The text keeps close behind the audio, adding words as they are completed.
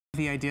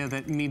the idea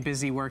that me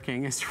busy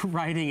working is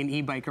riding an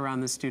e-bike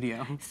around the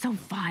studio. So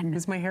fun.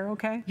 Is my hair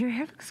okay? Your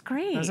hair looks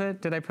great. Does it?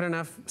 Did I put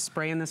enough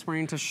spray in this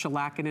morning to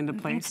shellac it into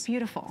place? It's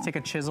beautiful. Take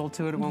a chisel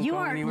to it, it won't go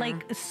anywhere. You are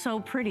like so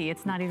pretty.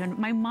 It's not even,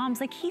 my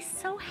mom's like, he's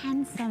so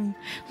handsome.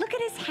 Look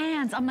at his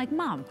hands. I'm like,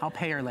 Mom. I'll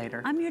pay her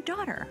later. I'm your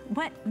daughter.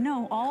 What?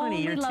 No, all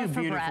Honey, you're love too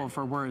for beautiful Brett.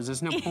 for words.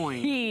 There's no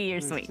point.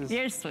 You're sweet.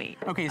 You're sweet.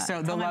 Okay,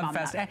 so the Love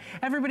Fest.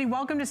 Everybody,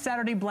 welcome to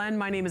Saturday Blend.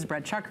 My name is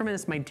Brett Chuckerman.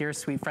 This is my dear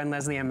sweet friend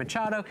Leslie Ann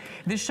Machado.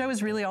 This show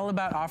is really all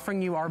about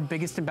offering you our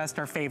biggest and best,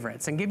 our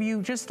favorites, and give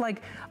you just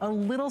like a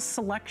little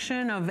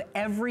selection of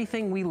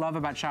everything we love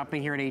about shopping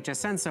here at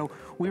HSN. So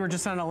we were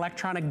just on an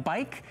electronic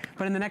bike,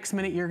 but in the next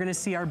minute you're gonna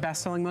see our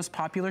best-selling, most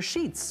popular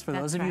sheets. For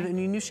those of you that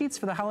need new sheets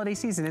for the holiday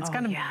season. It's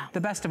kind of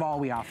the best of all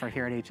we offer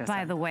here at HSN.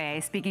 By the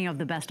way, speaking of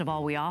the best of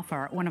all we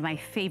offer, one of my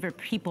favorite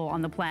people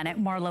on the planet,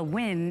 Marla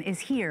Wynn, is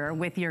here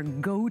with your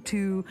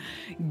go-to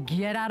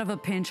get out of a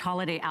pinch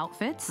holiday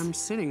outfits. I'm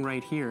sitting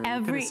right here.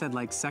 You could have said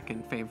like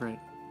second favorite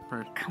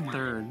or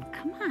third.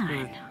 Come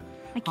on.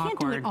 I can't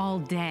do it all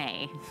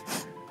day.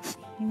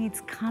 He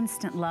needs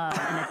constant love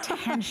and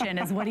attention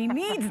is what he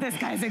needs. This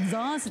guy's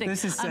exhausting.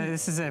 This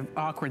is an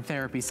awkward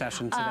therapy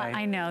session today.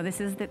 I know, this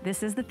is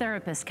the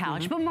therapist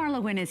couch, but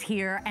Marla Wynn is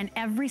here, and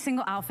every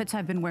single outfit, so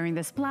I've been wearing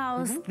this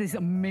blouse, these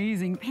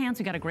amazing pants,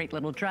 we got a great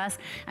little dress.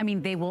 I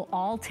mean, they will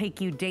all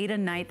take you day to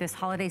night this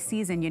holiday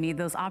season. You need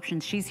those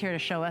options. She's here to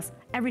show us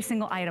every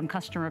single item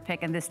customer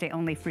pick, and this day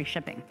only free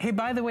shipping. Hey,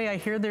 by the way, I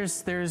hear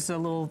there's a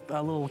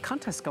little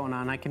contest going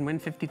on. I can win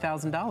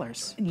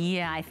 $50,000.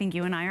 Yeah, I think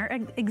you and I are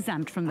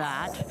exempt from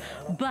that.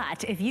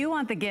 But if you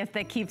want the gift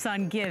that keeps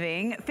on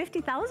giving,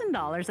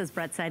 $50,000, as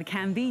Brett said,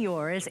 can be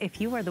yours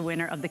if you are the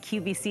winner of the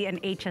QVC and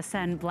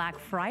HSN Black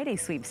Friday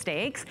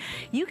sweepstakes.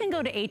 You can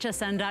go to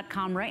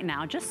hsn.com right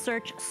now, just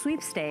search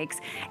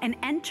sweepstakes and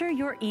enter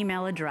your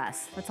email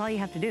address. That's all you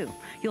have to do.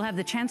 You'll have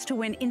the chance to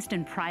win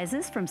instant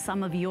prizes from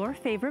some of your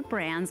favorite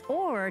brands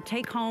or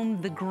take home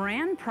the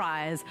grand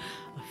prize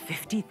of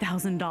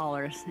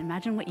 $50,000.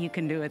 Imagine what you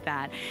can do with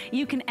that.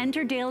 You can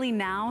enter daily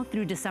now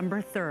through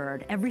December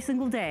 3rd, every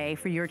single day,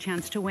 for your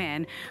chance to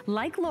win.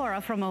 Like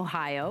Laura from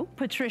Ohio,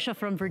 Patricia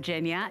from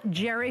Virginia,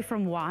 Jerry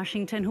from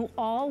Washington, who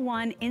all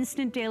won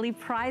instant daily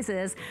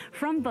prizes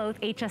from both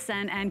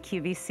HSN and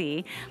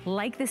QVC.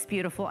 Like this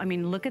beautiful, I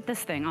mean, look at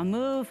this thing. I'll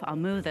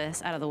move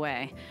this out of the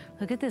way.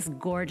 Look at this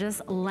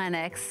gorgeous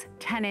Lenox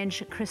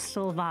 10-inch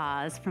crystal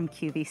vase from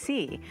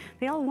QVC.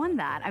 They all won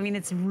that. I mean,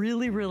 it's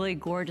really, really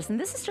gorgeous. And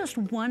this is just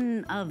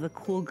one of the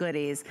cool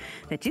goodies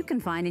that you can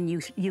find and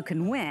you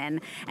can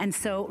win. And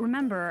so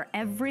remember,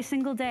 every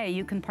single day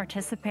you can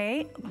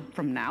participate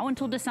from now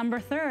until December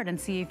 3rd and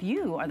see if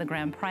you are the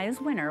grand prize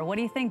winner. What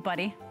do you think,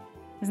 buddy?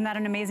 Isn't that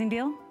an amazing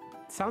deal?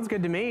 Sounds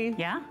good to me.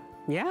 Yeah?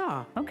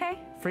 Yeah. Okay.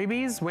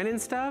 Freebies, winning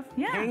stuff,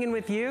 hanging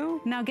with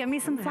you. Now get me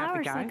some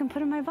flowers so I can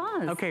put in my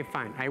vase. Okay,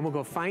 fine. I will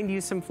go find you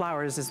some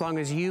flowers as long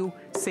as you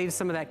save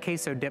some of that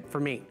queso dip for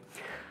me.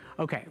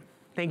 Okay.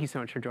 Thank you so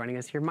much for joining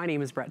us here. My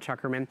name is Brett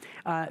Chuckerman.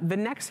 The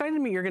next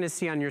item you're gonna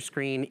see on your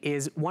screen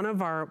is one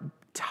of our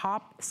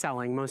top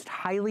selling, most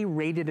highly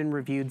rated and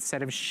reviewed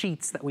set of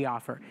sheets that we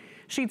offer.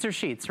 Sheets are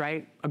sheets,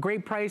 right? A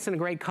great price and a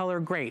great color,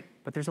 great.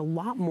 But there's a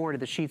lot more to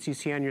the sheets you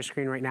see on your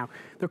screen right now.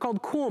 They're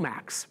called Cool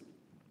Max.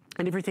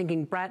 And if you're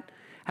thinking, Brett,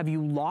 have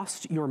you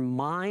lost your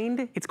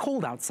mind? It's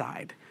cold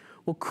outside.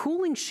 Well,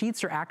 cooling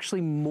sheets are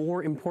actually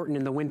more important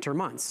in the winter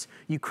months.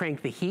 You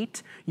crank the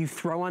heat, you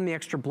throw on the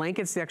extra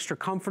blankets, the extra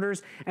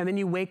comforters, and then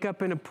you wake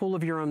up in a pool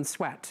of your own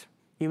sweat.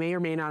 You may or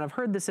may not have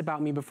heard this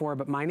about me before,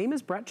 but my name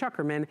is Brett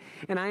Chuckerman,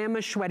 and I am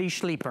a sweaty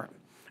sleeper.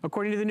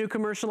 According to the new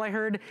commercial I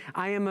heard,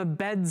 I am a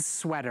bed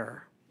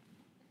sweater.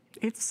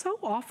 It's so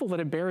awful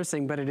and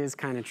embarrassing, but it is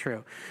kind of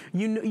true.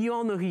 You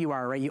all know who you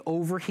are, right? You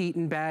overheat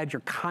in bed.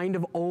 You're kind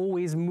of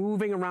always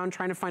moving around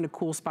trying to find a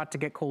cool spot to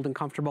get cold and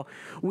comfortable.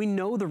 We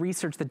know the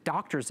research that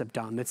doctors have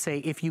done that say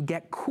if you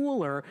get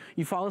cooler,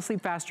 you fall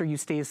asleep faster, you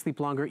stay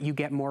asleep longer, you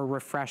get more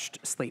refreshed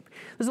sleep.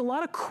 There's a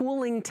lot of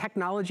cooling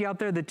technology out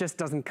there that just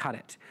doesn't cut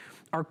it.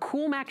 Our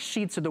Cool Max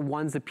sheets are the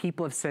ones that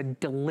people have said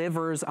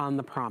delivers on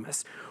the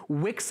promise.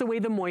 Wicks away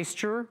the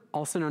moisture,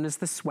 also known as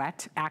the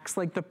sweat, acts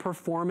like the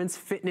performance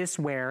fitness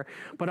wear,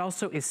 but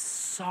also is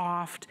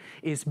soft,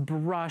 is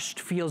brushed,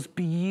 feels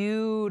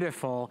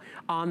beautiful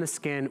on the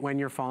skin when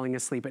you're falling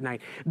asleep at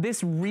night.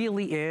 This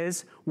really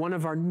is one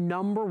of our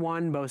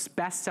 #1 most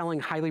best-selling,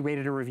 highly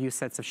rated and reviewed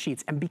sets of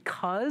sheets. And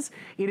because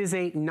it is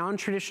a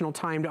non-traditional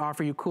time to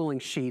offer you cooling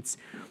sheets,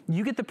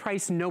 you get the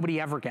price nobody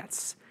ever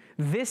gets.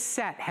 This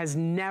set has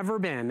never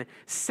been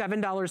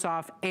 $7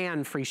 off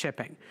and free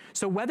shipping.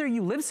 So whether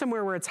you live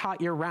somewhere where it's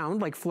hot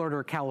year-round, like Florida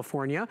or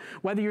California,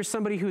 whether you're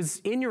somebody who's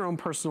in your own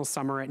personal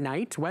summer at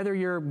night, whether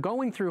you're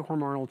going through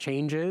hormonal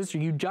changes, or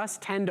you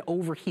just tend to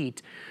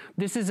overheat,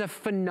 this is a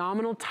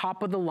phenomenal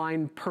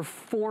top-of-the-line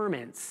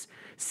performance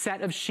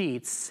set of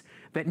sheets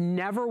that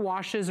never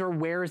washes or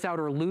wears out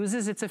or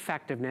loses its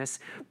effectiveness,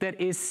 that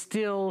is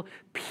still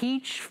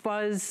peach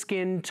fuzz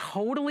skin,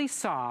 totally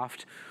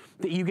soft,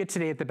 that you get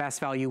today at the best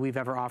value we've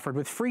ever offered.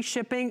 With free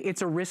shipping,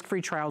 it's a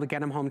risk-free trial to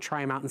get them home,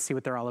 try them out, and see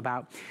what they're all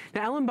about.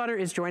 Now, Ellen Butter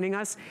is joining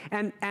us,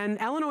 and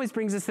Ellen always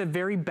brings us the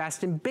very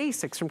best in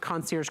basics from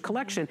Concierge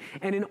Collection.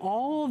 And in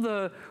all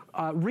the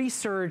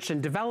research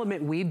and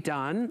development we've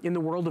done in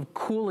the world of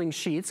cooling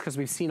sheets, because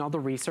we've seen all the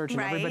research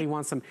and everybody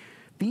wants them,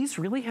 these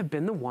really have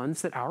been the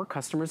ones that our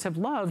customers have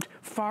loved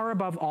far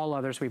above all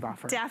others we've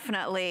offered.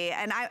 Definitely.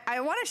 And I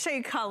want to show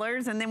you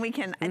colors, and then we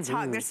can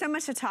talk. There's so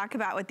much to talk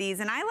about with these.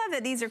 And I love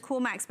that these are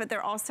Cool Max, but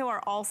they're also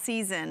our all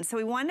season. So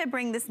we wanted to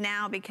bring this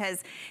now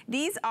because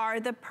these are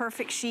the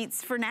perfect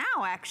sheets for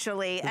now,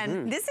 actually.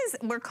 And this is,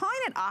 we're calling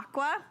it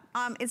aqua.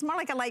 It's more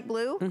like a light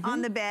blue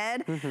on the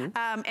bed.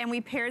 And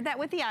we paired that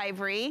with the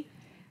ivory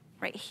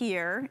right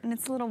here, and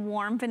it's a little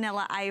warm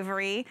vanilla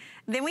ivory.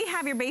 Then we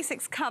have your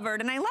basics covered,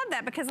 and I love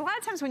that because a lot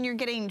of times when you're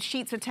getting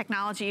sheets with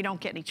technology, you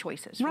don't get any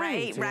choices,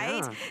 right?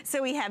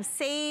 So we have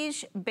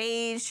sage,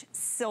 beige,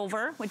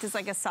 silver, which is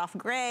like a soft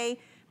gray,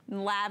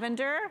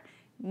 lavender,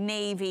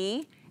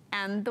 navy,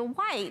 and the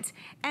white.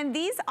 And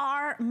these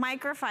are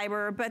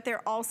microfiber, but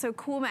they're also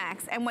Cool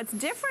Max. And what's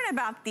different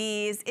about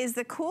these is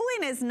the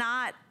cooling is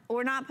not,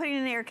 we're not putting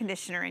an air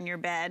conditioner in your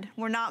bed.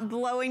 We're not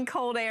blowing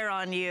cold air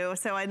on you.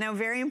 So I know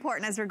very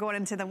important as we're going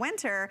into the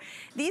winter.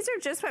 These are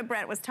just what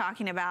Brett was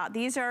talking about.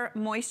 These are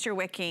moisture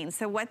wicking.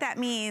 So what that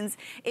means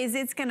is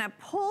it's gonna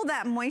pull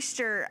that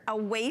moisture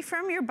away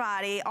from your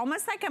body,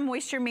 almost like a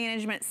moisture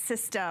management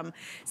system.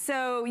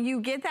 So you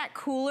get that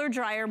cooler,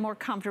 drier, more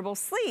comfortable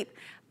sleep.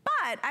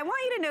 But I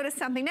want you to notice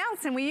something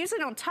else, and we usually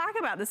don't talk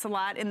about this a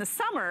lot in the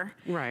summer,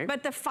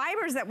 but the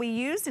fibers that we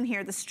used in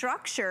here, the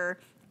structure,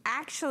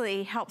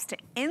 actually helps to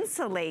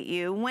insulate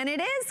you when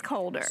it is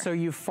colder. So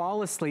you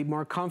fall asleep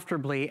more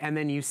comfortably and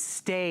then you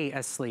stay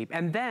asleep.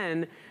 And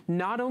then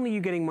not only are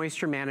you getting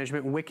moisture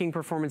management, wicking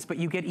performance, but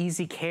you get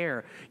easy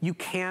care. You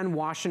can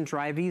wash and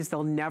dry these.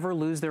 They'll never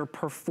lose their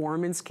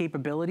performance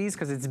capabilities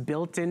because it's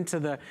built into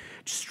the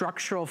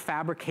structural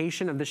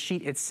fabrication of the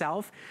sheet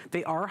itself.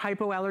 They are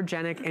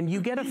hypoallergenic, and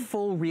you get a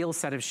full real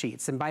set of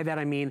sheets. And by that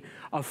I mean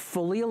a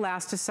fully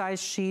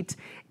elasticized sheet,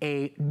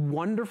 a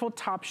wonderful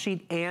top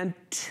sheet, and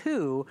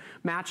 2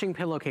 matching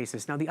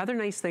pillowcases. Now, the other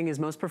nice thing is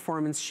most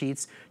performance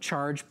sheets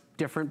charge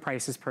different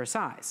prices per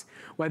size.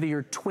 Whether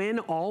you're twin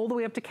all the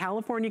way up to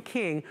California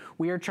King,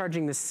 we are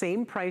charging the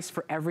same price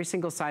for every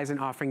single size and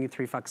offering you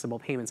 3 flexible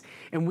payments.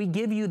 And we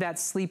give you that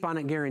sleep on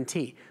it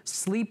guarantee.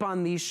 Sleep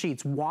on these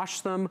sheets, wash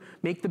them,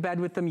 make the bed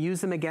with them,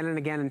 use them again and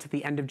again until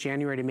the end of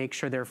January to make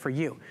sure they're for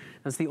you.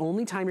 That's the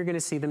only time you're gonna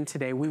see them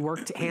today. We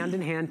worked hand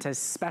in hand to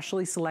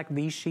specially select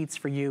these sheets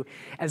for you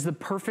as the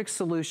perfect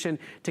solution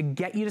to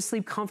get you to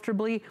sleep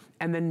comfortably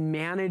and then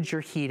manage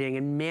your heating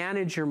and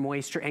manage your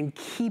moisture and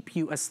keep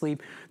you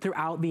asleep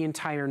throughout the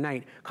entire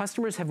night.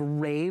 Customers have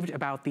raved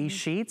about these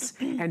sheets,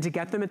 and to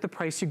get them at the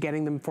price you're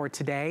getting them for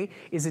today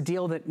is a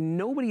deal that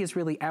nobody has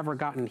really ever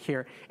gotten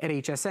here at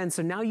HSN.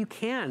 So now you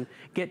can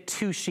get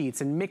 2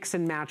 sheets and mix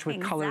and match with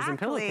colors and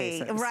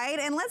pillowcases. Right,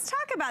 and let's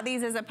talk about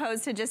these as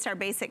opposed to just our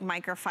basic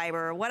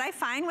microfiber. What I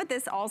find with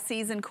this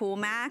all-season Cool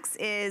Max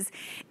is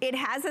it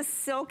has a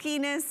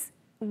silkiness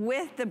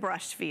with the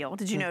brushed feel.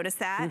 Did you notice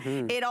that?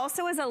 It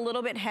also is a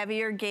little bit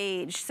heavier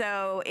gauge.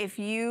 So if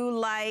you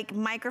like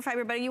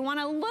microfiber, but you want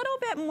a little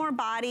bit more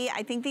body,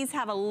 I think these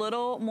have a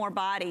little more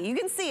body. You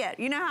can see it.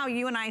 You know how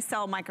you and I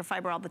sell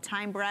microfiber all the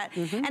time, Brett?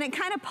 And it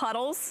kind of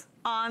puddles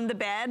on the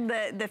bed,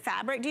 the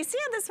fabric. Do you see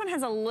how this one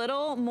has a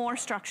little more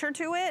structure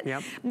to it?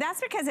 That's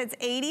because it's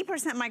 80%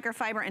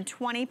 microfiber and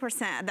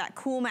 20% of that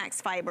Cool Max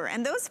fiber.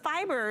 And those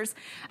fibers,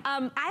 I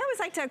always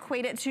like to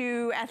equate it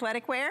to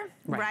athletic wear,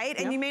 right?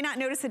 And you may not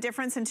notice the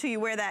difference until you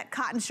wear that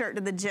cotton shirt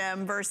to the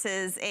gym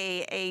versus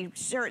a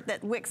shirt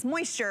that wicks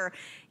moisture.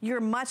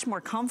 You're much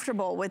more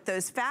comfortable with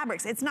those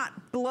fabrics. It's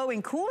not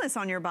blowing coolness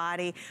on your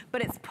body,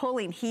 but it's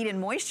pulling heat and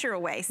moisture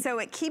away. So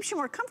it keeps you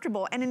more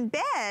comfortable. And in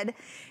bed,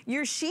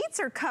 your sheets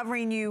are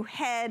covering you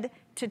head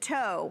to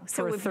toe.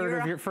 So for a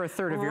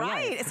third of your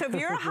life. Right, so if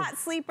you're a hot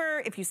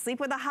sleeper, if you sleep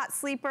with a hot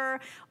sleeper,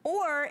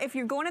 or if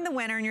you're going in the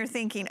winter and you're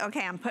thinking,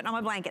 okay, I'm putting on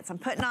my blankets, I'm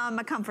putting on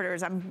my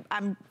comforters,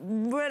 I'm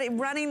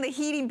running the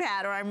heating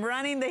pad, or I'm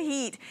running the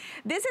heat.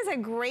 This is a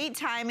great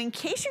time in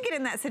case you get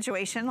in that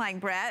situation like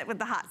Brett with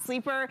the hot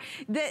sleeper,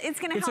 that it's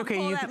gonna help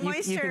pull that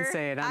moisture. You can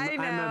say it, I'm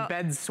a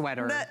bed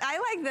sweater. I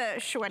like the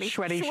sweaty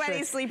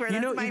sleeper,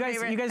 that's my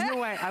favorite. You guys know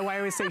why I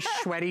always say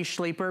sweaty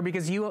sleeper?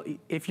 Because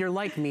if you're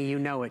like me, you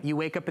know it. You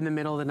wake up in the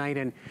middle of the night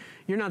and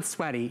you're not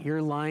sweaty,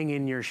 you're lying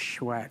in your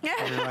sweat.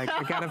 And you're like,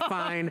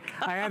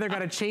 I either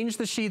gotta change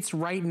the sheets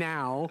right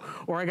now,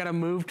 or I gotta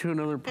move to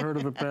another part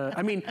of the bed.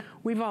 I mean,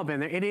 we've all been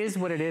there. It is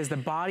what it is. The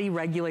body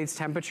regulates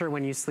temperature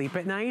when you sleep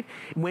at night.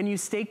 When you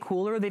stay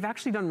cooler, they've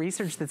actually done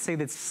research that say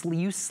that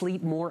you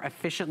sleep more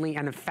efficiently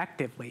and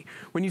effectively.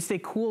 When you stay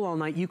cool all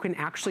night, you can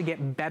actually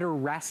get better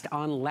rest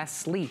on less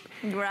sleep.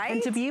 Right.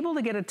 And to be able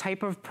to get a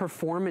type of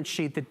performance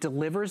sheet that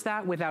delivers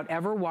that without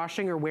ever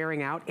washing or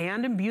wearing out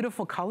and in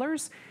beautiful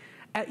colors,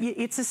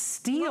 It's a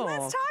steal.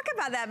 Well, let's talk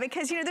about that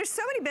because, you know, there's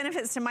so many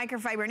benefits to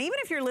microfiber. And even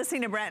if you're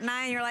listening to Brett and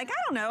I and you're like, I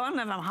don't know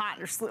if I'm hot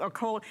or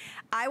cold,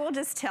 I will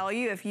just tell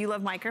you, if you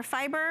love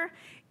microfiber,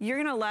 you're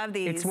gonna love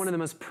these. It's one of the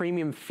most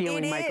premium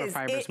feeling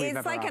microfibers we've ever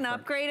It's like an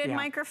upgraded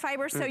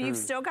microfiber, so you've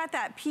still got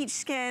that peach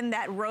skin,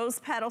 that rose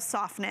petal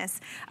softness.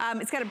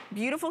 It's got a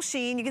beautiful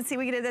sheen. You can see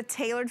we did a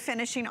tailored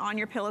finishing on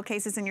your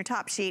pillowcases and your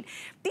top sheet.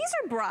 These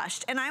are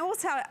brushed, and I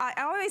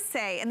always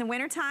say, in the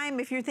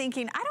wintertime, if you're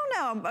thinking, I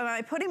don't know, am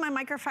I putting my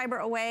microfiber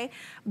away?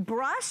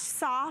 Brushed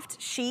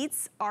soft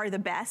sheets are the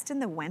best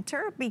in the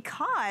winter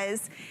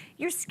because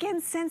your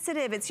skin's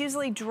sensitive. It's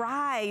usually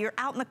dry. You're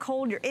out in the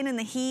cold, you're in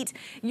the heat.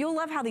 You'll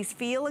love how these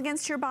feel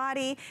against your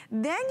body.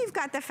 Then you've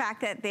got the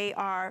fact that they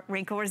are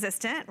wrinkle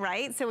resistant,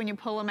 right? So when you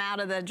pull them out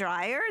of the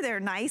dryer,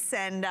 they're nice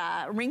and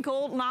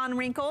wrinkled,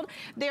 non-wrinkled.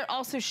 They're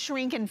also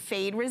shrink and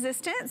fade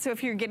resistant. So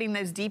if you're getting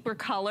those deeper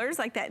colors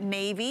like that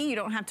navy, you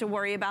don't have to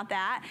worry about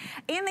that.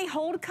 And they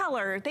hold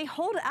color. They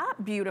hold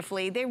up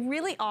beautifully. They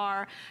really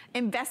are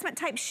investment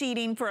type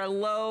sheeting for a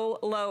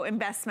low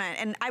investment.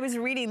 And I was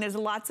reading, there's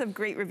lots of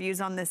great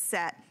reviews on this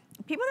set.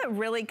 People that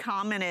really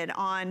commented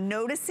on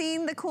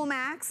noticing the Cool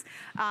Max,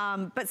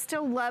 but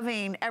still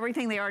loving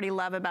everything they already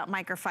love about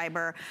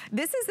microfiber.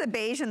 This is the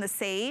beige and the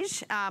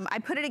sage. I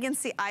put it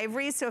against the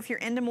ivory, so if you're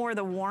into more of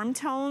the warm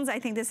tones, I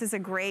think this is a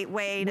great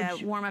way to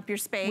warm up your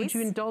space. Would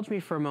you indulge me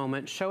for a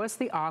moment? Show us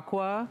the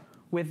aqua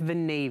with the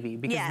navy,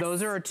 because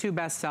those are our two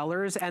best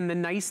sellers. And the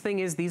nice thing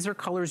is these are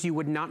colors you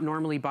would not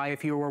normally buy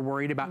if you were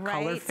worried about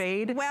color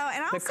fade. Well,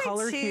 and I'll the say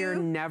color too, here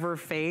never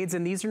fades,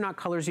 and these are not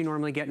colors you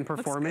normally get in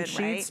performance sheets.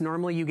 Right?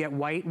 Normally you get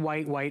white,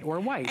 white, white, or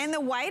white. And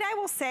the white, I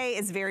will say,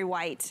 is very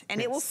white,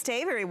 and it will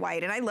stay very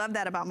white, and I love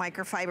that about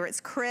microfiber.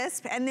 It's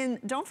crisp, and then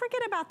don't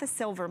forget about the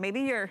silver. Maybe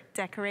you're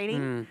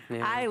decorating.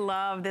 I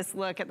love this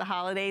look at the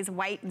holidays,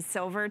 white and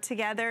silver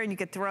together, and you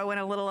could throw in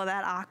a little of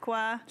that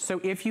aqua.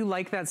 So if you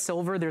like that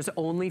silver, there's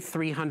only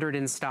 300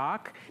 in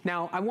stock.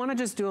 Now, I want to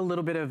just do a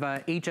little bit of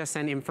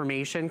HSN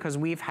information because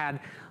we've had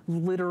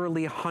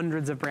literally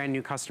hundreds of brand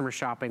new customers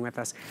shopping with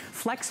us.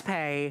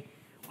 FlexPay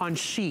on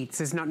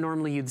sheets is not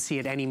normally you'd see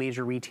at any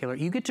major retailer.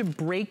 You get to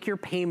break your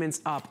payments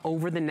up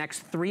over the next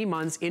 3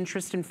 months,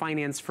 interest and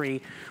finance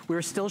free.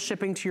 We're still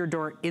shipping to your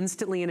door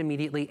instantly and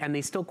immediately, and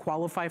they still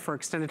qualify for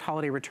extended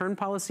holiday return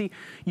policy.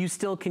 You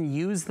still can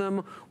use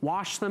them,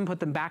 wash them, put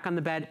them back on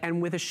the bed, and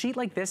with a sheet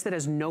like this that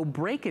has no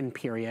break-in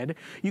period,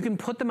 you can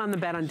put them on the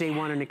bed on day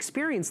one and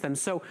experience them.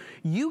 So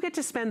you get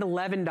to spend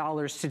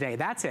 $11 today,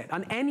 that's it,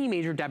 on any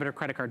major debit or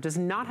credit card. Does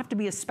not have to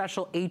be a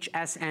special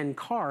HSN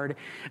card,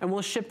 and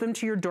we'll ship them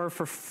to your door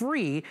for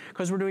free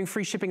because we're doing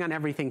free shipping on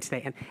everything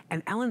today.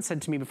 And Ellen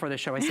said to me before the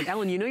show, I said,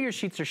 Ellen, you know your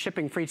sheets are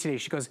shipping free today.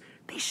 She goes,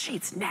 these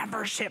sheets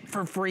never ship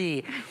for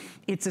free.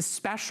 It's a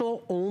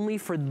special only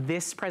for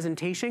this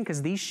presentation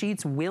because these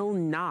sheets will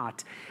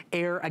not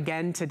air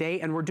again today,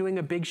 and we're doing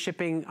a big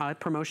shipping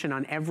promotion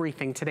on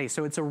everything today.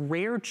 So it's a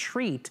rare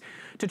treat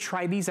to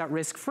try these out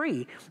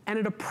risk-free. And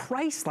at a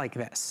price like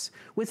this,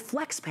 with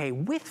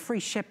FlexPay, with free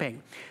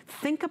shipping,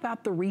 think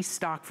about the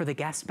restock for the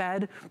guest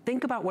bed.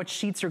 Think about what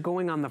sheets are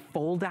going on the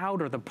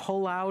fold-out or the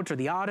pull-out or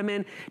the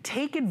ottoman.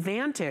 Take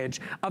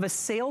advantage of a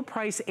sale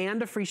price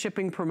and a free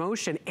shipping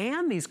promotion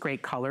and these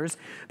great colors,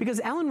 because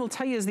Ellen will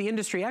tell you as the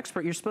industry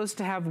expert, you're supposed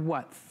to have,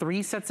 what,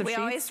 3 sets of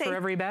sheets for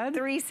every bed?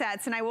 3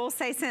 sets, and I will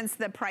say since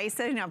the price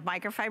of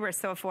microfiber is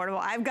so affordable,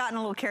 I've gotten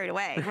a little carried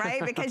away,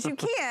 right? Because you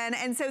can,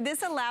 and so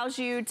this allows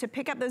you to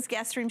pick up those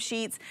guest room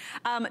sheets.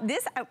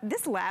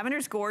 This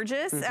lavender's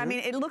gorgeous. I mean,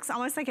 it looks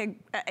almost like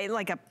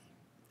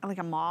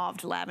a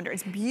mauve lavender.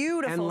 It's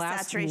beautiful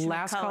saturation of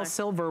color. Last call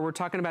silver, we're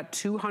talking about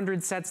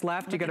 200 sets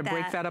left. You got to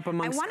break that up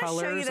amongst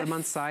colors,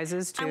 amongst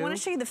sizes too. I want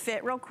to show you the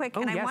fit real quick,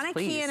 and I want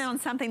to key in on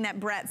something that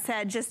Brett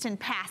said just in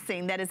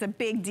passing that is a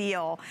big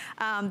deal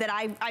that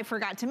I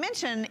forgot to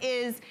mention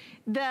is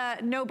the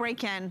no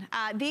break-in.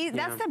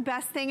 That's the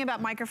best thing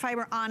about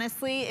microfiber,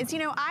 honestly. Is, you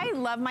know, I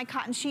love my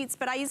cotton sheets,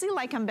 but I usually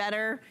like them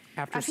better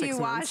after a few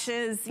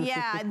washes.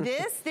 Yeah,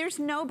 there's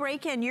no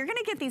break-in. You're gonna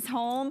get these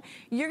home.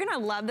 You're gonna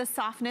love the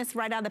softness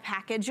right out of the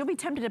package. You'll be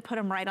tempted to put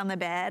them right on the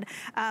bed.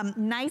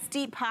 Nice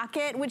deep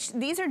pocket, which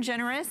these are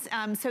generous.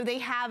 So they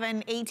have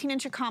an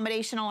 18-inch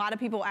accommodation. A lot of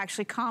people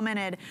actually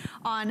commented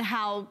on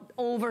how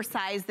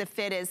oversized the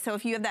fit is. So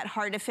if you have that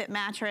hard to fit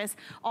mattress,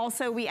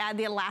 also we add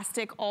the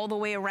elastic all the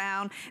way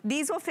around.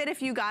 These will fit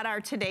if you got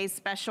our today's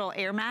special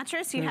air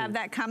mattress. You have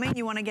that coming.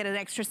 You want to get an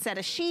extra set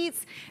of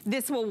sheets.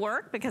 This will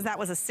work because that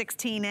was a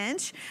 16-inch.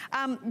 These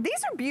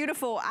are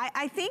beautiful.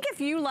 I think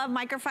if you love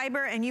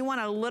microfiber and you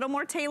want a little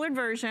more tailored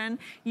version,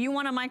 you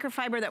want a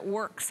microfiber that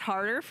works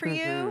harder for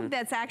you,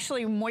 that's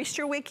actually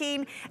moisture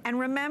wicking, and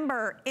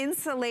remember,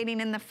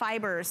 insulating in the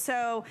fibers.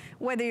 So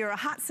whether you're a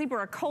hot sleeper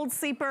or a cold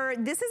sleeper,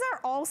 this is our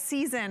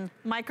all-season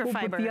microfiber.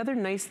 Well, but the other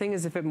nice thing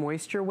is if it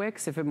moisture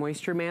wicks, if it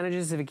moisture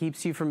manages, if it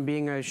keeps you from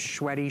being a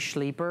sweaty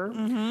sleeper,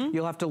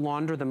 you'll have to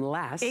launder them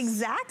less.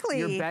 Exactly.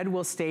 Your bed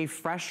will stay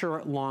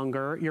fresher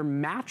longer. Your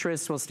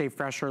mattress will stay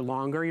fresher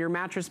longer. longer. Your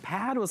mattress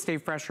pad will stay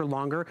fresher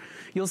longer.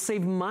 You'll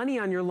save money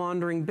on your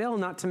laundering bill,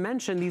 not to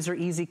mention these are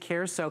easy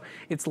care, so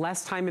it's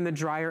less time in the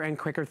dryer and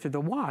quicker through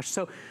the wash.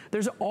 So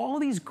there's all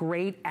these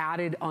great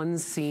added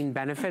unseen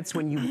benefits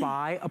when you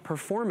buy a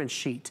performance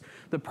sheet.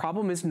 The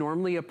problem is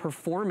normally a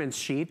performance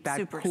sheet,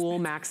 that cool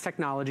Max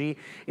technology,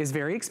 is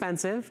very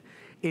expensive.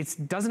 It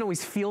doesn't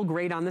always feel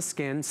great on the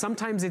skin.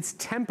 Sometimes it's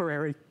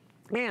temporary.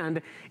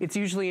 And it's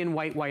usually in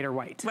white, white, or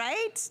white.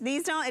 Right?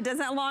 These don't, it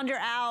doesn't launder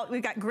out.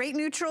 We've got great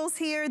neutrals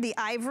here, the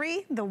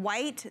ivory, the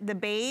white, the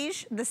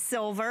beige, the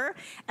silver.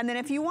 And then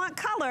if you want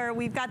color,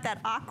 we've got that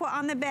aqua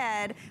on the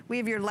bed. We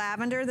have your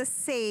lavender, the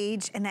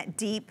sage, and that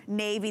deep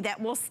navy that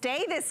will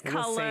stay this color.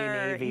 It'll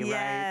say navy,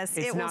 yes,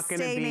 right? it will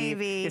stay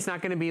navy. It's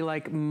not gonna be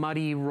like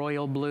muddy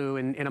royal blue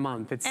in a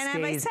month. It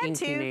stays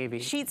inky navy.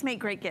 Sheets make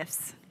great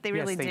gifts. They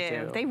really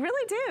do. They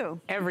really do.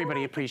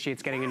 Everybody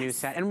appreciates getting a new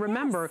set. And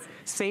remember,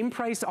 same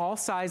price, all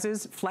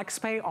sizes, flex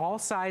pay, all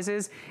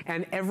sizes,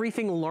 and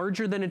everything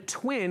larger than a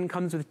twin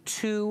comes with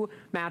 2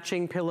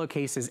 matching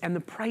pillowcases. And the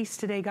price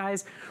today,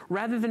 guys,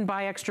 rather than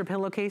buy extra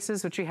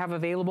pillowcases, which you have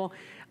available,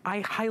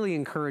 I highly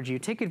encourage you,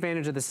 take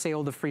advantage of the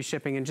sale, the free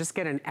shipping, and just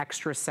get an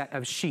extra set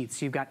of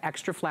sheets. You've got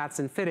extra flats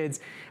and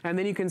fitteds, and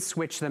then you can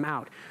switch them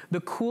out.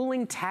 The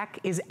cooling tech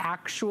is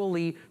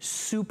actually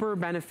super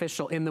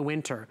beneficial in the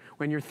winter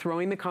when you're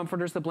throwing the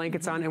comforters, the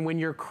blankets on, and when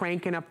you're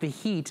cranking up the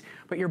heat,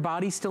 but your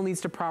body still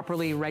needs to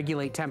properly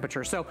regulate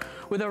temperature. So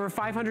with over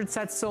 500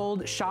 sets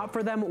sold, shop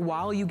for them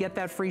while you get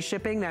that free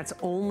shipping. That's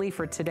only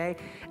for today.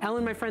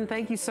 Ellen, my friend,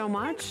 thank you so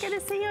much. Good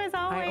to see you as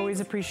always. I always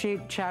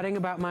appreciate chatting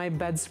about my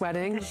bed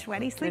sweating. The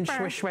sweaty sleeper.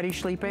 And sweaty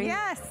sleeping.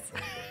 Yes.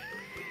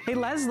 Hey,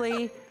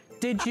 Leslie,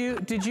 did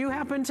you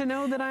happen to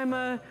know that I'm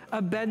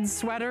a bed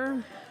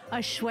sweater?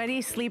 A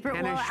sweaty sleeper.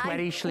 And a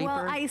sweaty sleeper.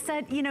 Well, I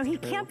said, you know, he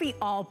can't be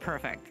all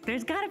perfect.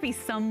 There's got to be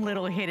some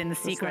little hidden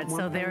secret.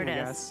 So there it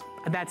is.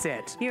 That's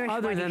it. You're a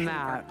Other than sleeper.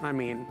 that, I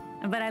mean.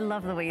 But I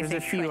love the way you say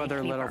there's a few other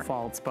sleeper. little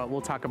faults, but we'll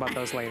talk about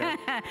those later.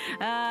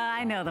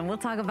 I know them. We'll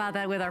talk about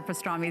that with our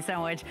pastrami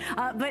sandwich.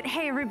 But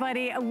hey,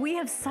 everybody, we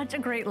have such a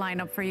great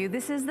lineup for you.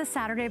 This is the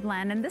Saturday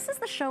Blend, and this is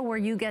the show where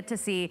you get to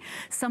see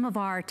some of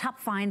our top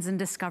finds and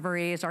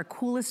discoveries, our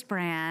coolest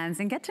brands,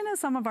 and get to know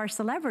some of our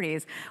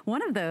celebrities.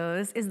 One of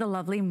those is the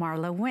lovely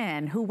Marla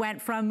Wynn, who went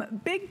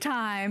from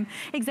big-time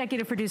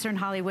executive producer in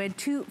Hollywood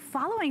to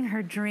following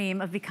her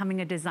dream of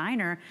becoming a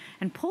designer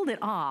and pulled it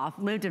off,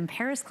 lived in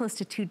Paris close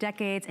to 2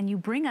 decades, and you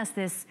bring us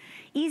this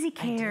easy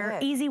care,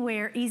 easy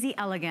wear, easy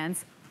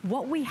elegance.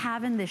 What we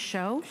have in this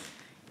show,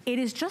 it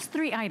is just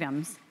 3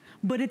 items,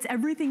 but it's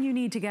everything you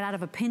need to get out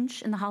of a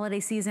pinch in the holiday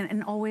season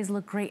and always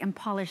look great and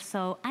polished.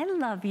 So I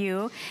love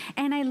you,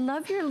 and I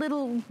love your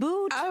little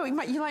boot. Oh,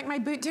 you like my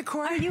boot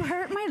decor? Oh, you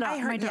hurt my dog. I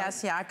heard,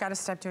 yes, yeah, I've got to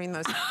stop doing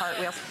those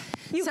cartwheels.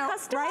 You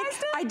customized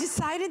it? I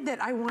decided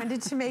that I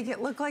wanted to make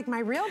it look like my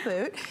real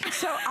boot.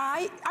 So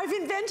I've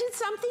invented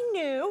something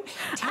new.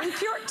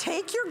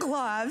 Take your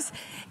gloves,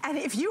 and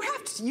if you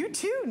have to, you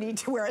too need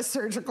to wear a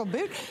surgical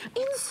boot.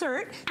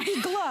 Insert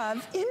the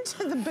glove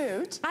into the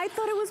boot. I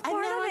thought it was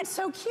part of it. It's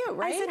so cute,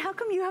 right? I said, how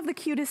come you have the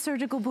cutest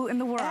surgical boot in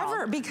the world?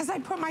 Ever, because I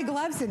put my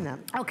gloves in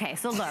them. Okay,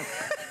 so look.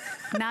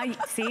 Now,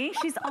 see,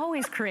 she's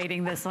always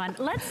creating this one.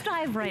 Let's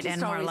dive right in,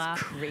 Marla.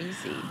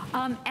 Crazy.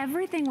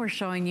 Everything we're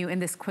showing you in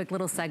this quick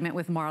little segment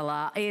with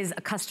Marla is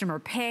a customer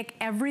pick.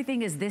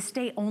 Everything is this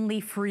day only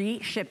free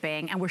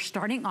shipping, and we're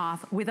starting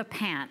off with a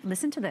pant.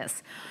 Listen to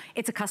this.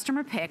 It's a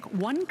customer pick.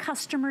 One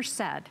customer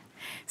said,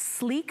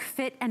 sleek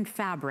fit and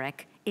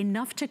fabric,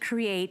 enough to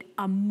create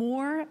a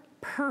more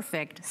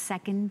perfect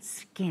second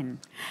skin.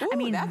 Ooh, I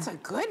mean, that's a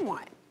good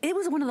one. It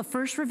was one of the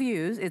first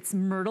reviews. It's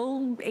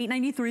Myrtle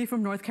 893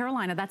 from North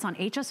Carolina. That's on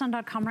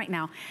hsn.com right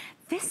now.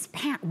 This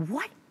pant,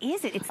 what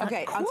is it? It's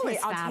the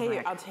coolest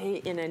fabric. I'll tell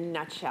you in a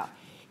nutshell.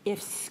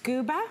 If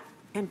Scuba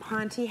and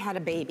Ponte had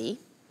a baby,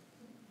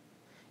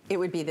 it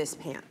would be this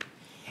pant.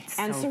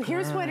 And so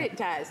here's what it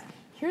does.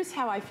 Here's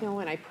how I feel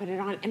when I put it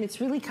on. And it's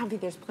really comfy.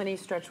 There's plenty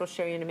of stretch. We'll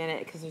show you in a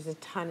minute because there's a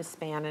ton of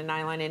span and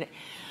nylon in it.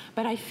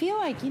 But I feel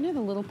like, you know,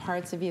 the little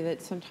parts of you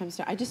that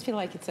sometimes, I just feel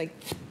like it's like,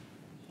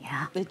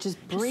 yeah. It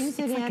just brings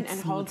it in and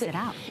holds it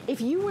out.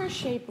 If you wear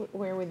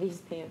shapewear with these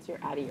pants, you're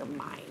out of your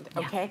mind,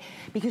 okay?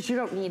 Because you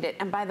don't need it.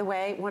 And by the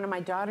way, one of my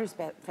daughter's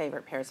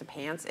favorite pairs of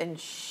pants, and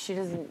she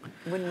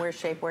wouldn't wear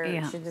shapewear,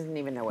 and she doesn't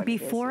even know what it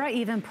is. Before I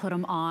even put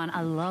them on,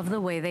 I love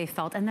the way they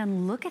felt. And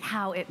then look at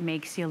how it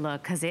makes you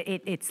look, because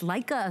it's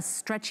like a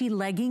stretchy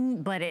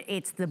legging, but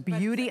it's the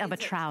beauty of a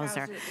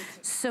trouser.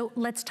 So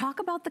let's talk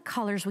about the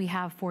colors we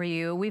have for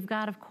you. We've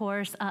got, of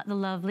course, the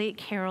lovely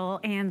Carol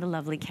and the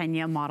lovely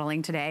Kenya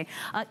modeling today.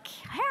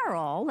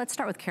 Carol, let's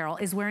start with Carol,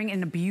 is wearing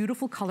in a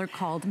beautiful color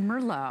called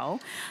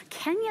Merlot.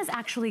 Kenya's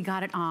actually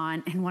got it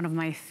on in one of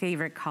my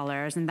favorite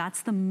colors, and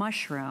that's the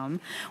mushroom.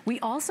 We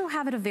also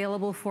have it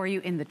available for you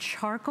in the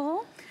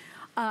charcoal,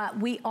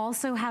 We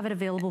also have it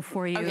available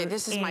for you. Okay,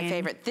 this is my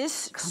favorite.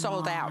 This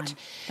sold out.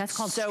 That's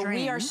called So string.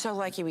 we are so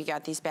lucky we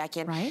got these back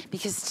in. Right?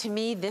 Because to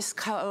me, this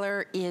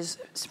color is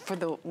for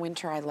the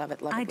winter. I love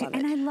it, love it, love it.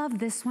 And I love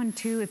this one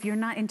too. If you're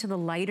not into the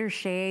lighter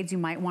shades, you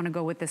might want to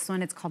go with this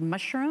one. It's called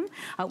Mushroom.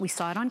 We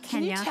saw it on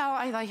Kenya. Can you tell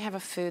I like have a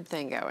food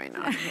thing going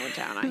on here,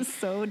 don't I?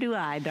 So do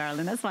I,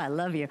 darling. That's why I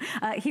love you.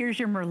 Here's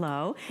your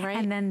Merlot. Right.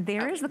 And then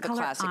there's the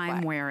color I'm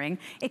black. wearing.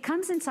 It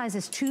comes in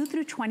sizes 2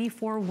 through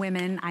 24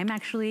 women. I'm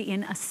actually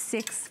in a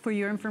 6 for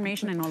your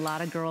information. I know a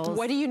lot of girls.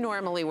 What do you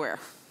normally wear?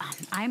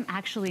 I'm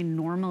actually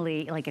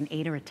normally like an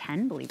 8 or a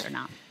 10, believe it or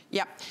not.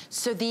 Yep.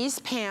 So these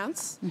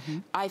pants,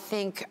 I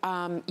think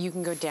you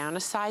can go down a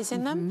size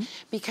in them,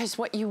 because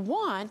what you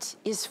want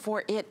is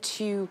for it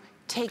to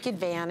take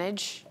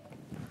advantage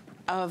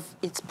of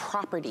its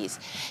properties.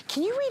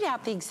 Can you read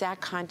out the exact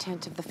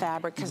content of the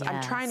fabric? Because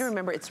I'm trying to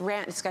remember. It's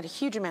got a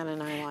huge amount of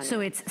nylon. So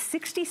it's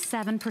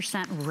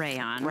 67%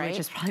 rayon, right? Which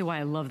is probably why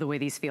I love the way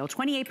these feel.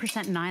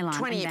 28% nylon,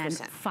 28%. And then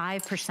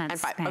 5%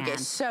 span. Okay,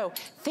 so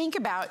think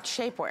about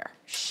shapewear.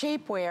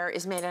 Shapewear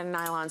is made out of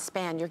nylon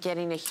span. You're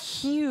getting a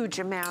huge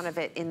amount of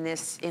it in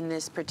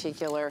this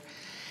particular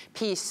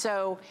piece.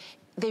 So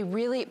they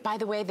really, by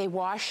the way, they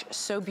wash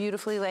so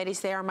beautifully, ladies.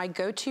 They are my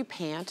go-to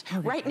pant.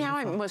 Right now,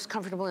 I'm most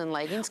comfortable in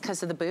leggings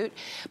because of the boot,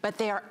 but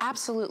they are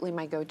absolutely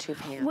my go-to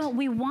pant. Well,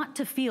 we want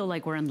to feel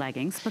like we're in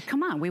leggings, but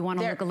come on, we want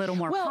to look a little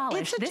more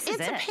polished. It's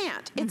a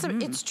pant.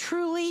 It's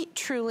truly,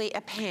 truly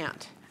a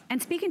pant.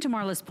 And speaking to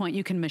Marla's point,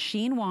 you can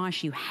machine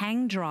wash, you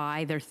hang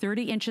dry. They're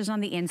 30 inches on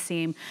the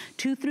inseam,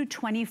 2 through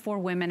 24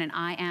 women, and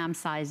I am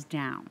size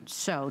down.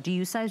 So do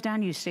you size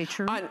down? You stay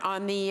true?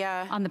 On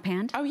the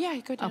pant? Oh yeah,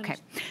 go down. Okay.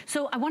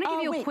 So I want to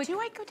give you a quick. Do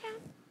I go down?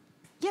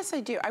 Yes,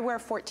 I do. I wear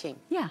 14.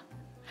 Yeah.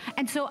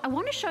 And so I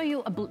want to show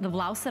you the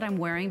blouse that I'm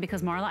wearing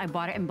because, Marla, I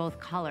bought it in both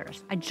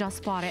colors. I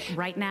just bought it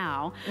right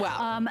now.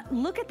 Wow.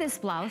 Look at this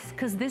blouse,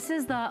 because this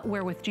is the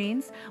wear with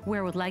jeans,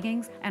 wear with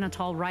leggings, and a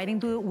tall riding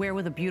boot, wear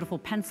with a beautiful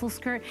pencil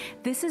skirt.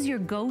 This is your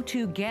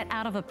go-to get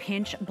out of a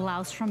pinch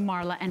blouse from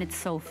Marla, and it's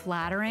so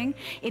flattering.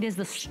 It is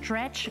the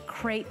stretch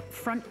crepe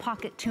front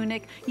pocket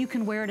tunic. You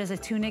can wear it as a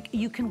tunic.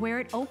 You can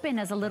wear it open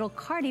as a little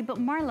cardi, but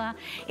Marla,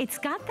 it's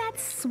got that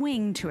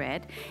swing to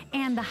it,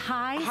 and the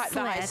high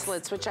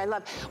slits, which I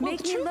love. Well,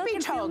 truth be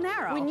told,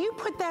 when you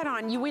put that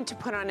on, you went to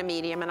put on a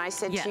medium, and I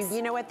said to you,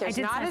 you know what, there's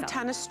not a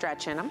ton of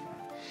stretch in them.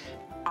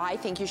 I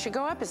think you should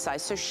go up a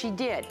size. So she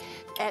did.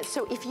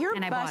 So if you're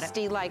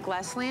busty like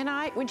Leslie and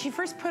I, when she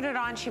first put it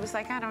on, she was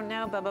like, I don't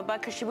know, blah, blah, blah,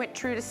 because she went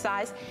true to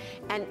size.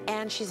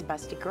 And she's a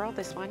busty girl,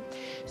 this one.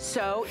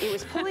 So it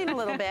was pulling a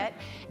little bit.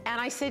 And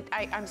I said,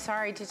 I'm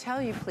sorry to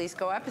tell you, please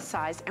go up a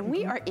size. And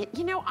we are,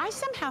 you know, I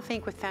somehow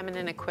think with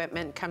feminine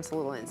equipment comes a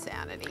little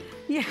insanity.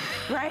 Yeah.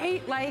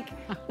 Right? Like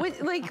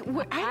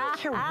I don't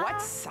care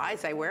what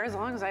size I wear as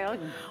long as I look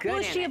good.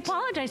 Well, she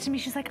apologized to me.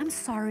 She's like, I'm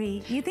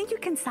sorry. You think you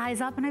can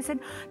size up? And I said,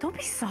 don't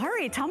be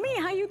sorry. Tell me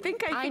how you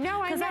think I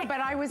know,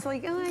 but I was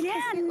like, oh, yeah,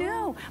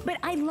 no. But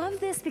I love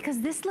this because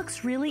this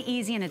looks really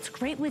easy, and it's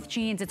great with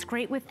jeans. It's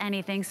great with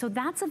anything. So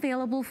that's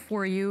available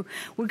for you.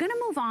 We're going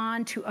to move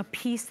on to a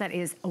piece that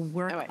is a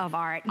work of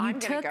art. I'm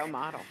going to go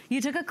model. You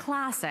took a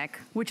classic,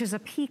 which is a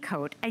pea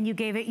coat, and you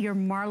gave it your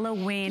Marla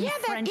Wayne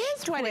French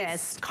twist. What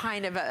it's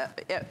kind of a,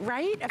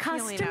 right? A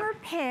customer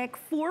pick,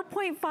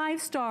 4.5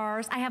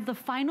 stars. I have the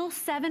final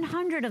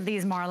 700 of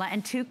these, Marla,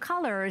 and 2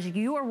 colors.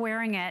 You are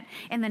wearing it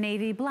in the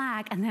navy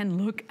black, and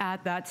then look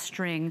at that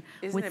string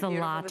with the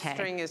latte. The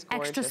string is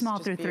gorgeous. Extra small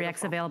through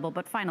 3X available,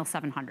 but final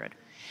 700.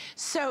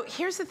 So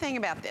here's the thing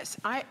about this.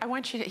 I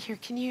want you to, here,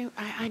 can you,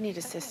 I need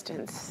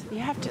assistance. You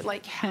have to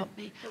like help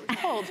me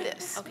hold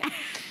this. Okay.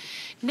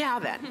 Now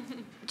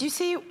then, do you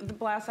see the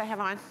blouse I have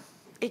on?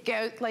 It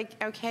goes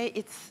like, okay,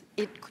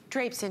 it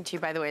drapes into you,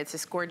 by the way. It's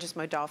this gorgeous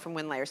modal from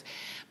Win Layers.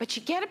 But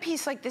you get a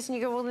piece like this and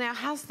you go, well, now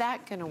how's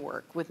that gonna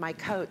work with my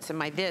coats and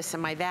my this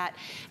and my that?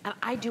 And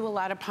I do a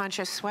lot of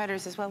poncho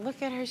sweaters as well.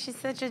 Look at her, she's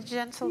such a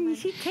gentleman.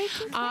 She's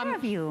taking care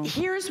of you.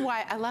 Here's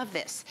why I love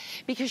this.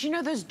 Because you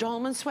know those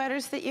dolman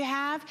sweaters that you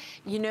have?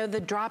 You know the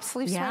drop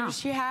sleeve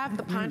sweaters you have,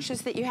 the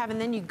ponchos that you have,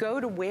 and then you go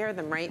to wear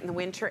them right in the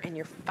winter and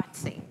you're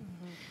futzing.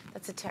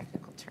 That's a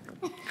technical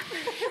term.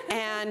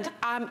 And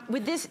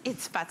with this,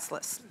 it's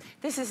futzless.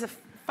 This is a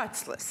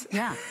futzless.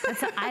 Yeah,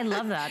 I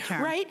love that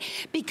term. Right?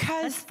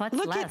 Because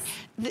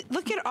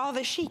look at all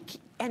the chic.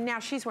 And now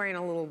she's wearing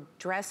a little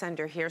dress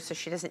under here, so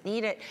she doesn't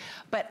need it.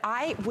 But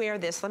I wear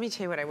this, let me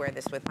tell you what I wear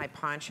this with, my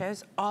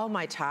ponchos, all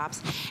my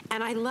tops.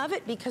 And I love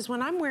it because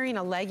when I'm wearing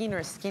a legging or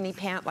a skinny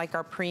pant like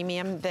our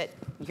premium that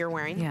you're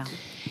wearing,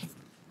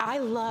 I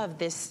love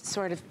this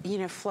sort of, you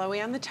know,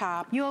 flowy on the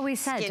top. You always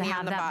said to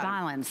have that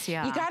balance, You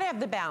gotta have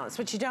the balance.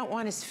 What you don't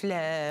want is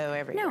flow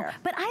everywhere. No,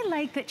 but I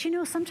like that, you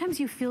know, sometimes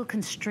you feel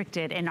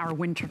constricted in our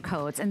winter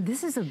coats, and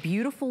this is a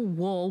beautiful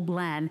wool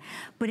blend,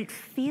 but it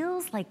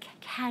feels like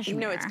cashmere.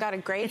 No, it's got a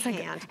great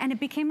hand. And it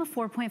became a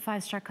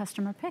 4.5-star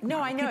customer pick. No,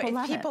 I know,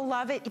 people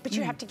love it, but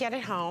you have to get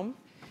it home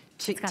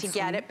to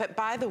get it. But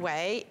by the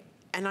way,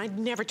 and I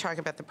never talk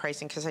about the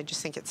pricing because I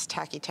just think it's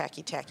tacky,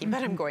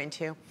 but I'm going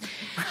to.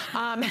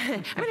 I'm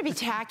going to be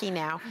tacky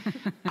now.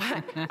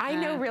 I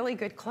know really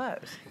good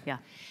clothes. Yeah.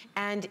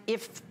 And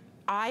if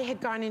I had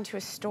gone into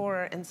a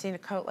store and seen a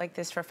coat like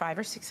this for $500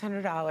 or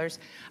 $600,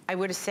 I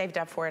would have saved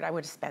up for it. I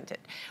would have spent it.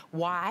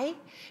 Why?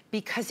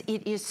 Because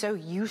it is so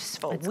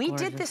useful. We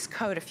did this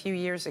coat a few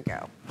years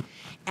ago.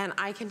 And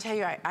I can tell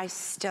you, I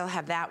still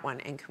have that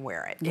one and can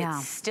wear it. Yeah.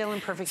 It's still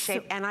in perfect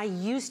shape. And I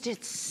used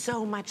it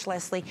so much,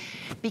 Leslie,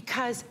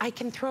 because I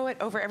can throw it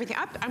over everything.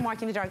 I'm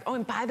walking the dog. Oh,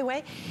 and by the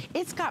way,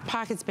 it's got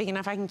pockets big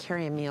enough I can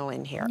carry a meal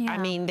in here. Yeah. I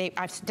mean,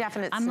 I've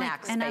definite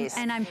snack space.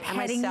 And I'm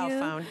petting my cell you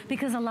phone.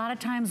 Because a lot of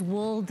times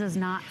wool does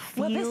not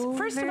feel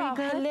first very of all,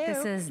 good.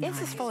 hello,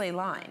 This is fully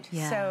lined.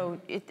 Yeah.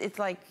 So it's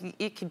like,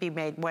 it could be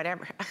made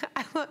whatever.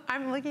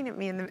 I'm looking at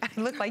me and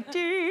I look like,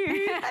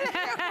 dude.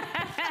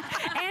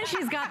 And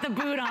she's got the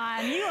boot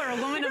on. You are a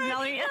woman of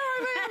value.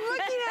 I'm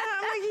looking at her,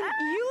 I'm like,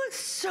 you look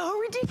so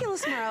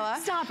ridiculous, Marla.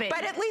 Stop it.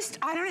 But at least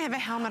I don't have a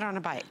helmet on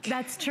a bike.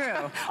 That's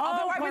true.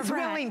 Although I was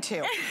willing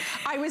to.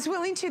 I was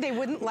willing to, they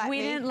wouldn't let me.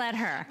 We didn't let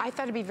her. I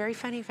thought it'd be very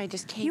funny if I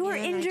just came in. You were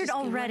injured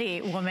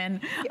already,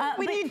 woman.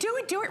 When you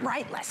do it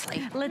right,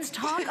 Leslie. Let's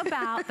talk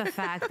about the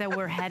fact that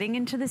we're heading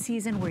into the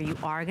season where you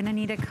are gonna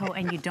need a coat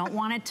and you don't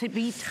want it to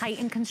be tight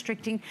and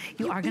constricting.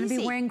 You are gonna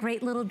be wearing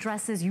great little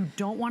dresses. You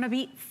don't wanna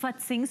be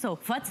futzing, so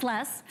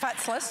futzless.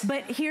 Futzless.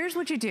 But here's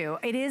what you do.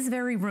 It is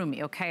very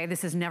roomy, okay?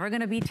 This is never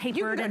gonna be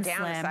tapered and slim.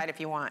 You can go down the side if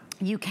you want.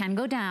 You can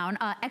go down.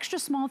 Extra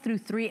small through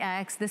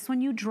 3X. This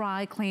one you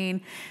dry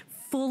clean.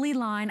 Fully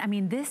lined. I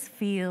mean, this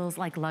feels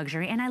like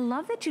luxury. And I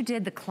love that you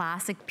did the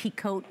classic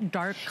peacoat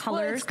dark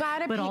colors, well, it's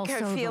got a but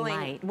peacoat also feeling. the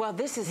light. Well,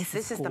 this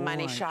is the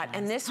money shot.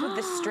 And this with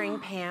the string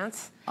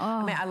pants.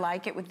 I mean, I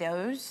like it with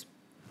those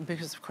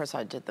because, of course,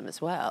 I did them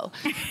as well.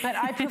 But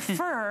I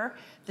prefer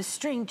the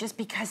string just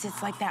because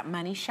it's like that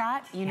money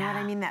shot. You know what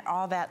I mean?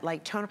 All that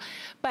like tonal.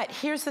 But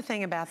here's the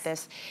thing about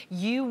this.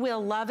 You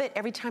will love it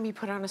every time you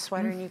put on a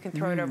sweater and you can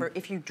throw it over.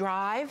 If you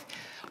drive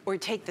or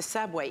take the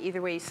subway,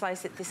 either way you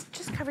slice it, this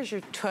just covers your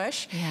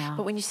tush. Yeah.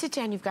 But when you sit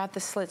down, you've got the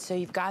slit, so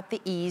you've got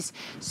the ease.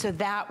 So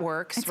that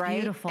works, it's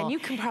right? Beautiful. And you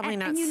can probably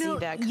not see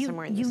that because I'm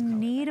wearing this You color.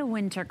 need a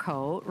winter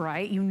coat,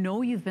 right? You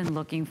know you've been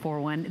looking for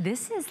one.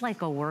 This is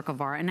like a work of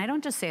art. And I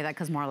don't just say that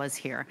because Marla's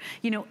here.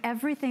 You know,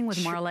 everything with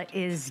Marla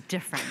is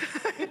different.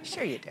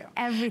 Sure you do.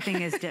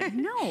 Everything is different.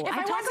 No,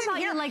 I talk about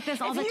you like this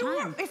all the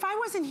time. If I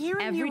wasn't here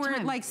and you were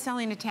like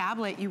selling a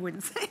tablet, you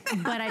wouldn't say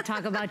that. But I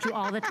talk about you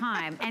all the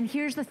time. And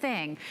here's the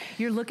thing.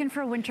 You're looking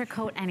for a winter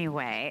coat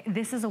anyway.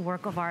 This is a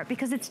work of art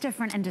because it's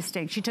different and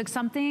distinct. She took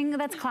something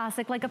that's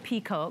classic, like a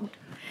peacoat,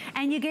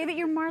 and you gave it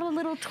your Marla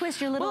little twist,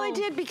 your little Well, I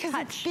did because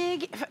touch.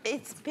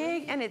 it's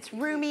big and it's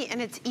roomy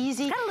and it's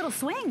easy. It's got a little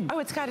swing. Oh,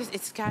 it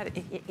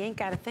ain't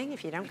got a thing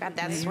if you don't got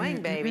that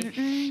swing, baby.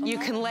 You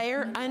can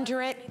layer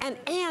under it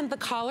and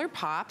the collar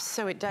pops,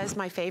 so it does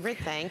my favorite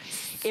thing.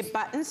 It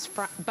buttons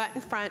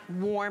button front,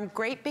 warm,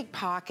 great big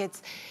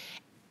pockets.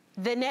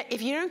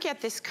 If you don't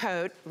get this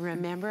coat,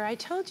 remember I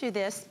told you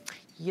this,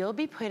 you'll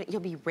be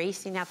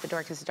racing out the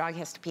door because the dog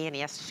has to pee and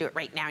he has to do it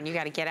right now and you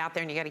got to get out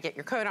there and you got to get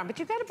your coat on, but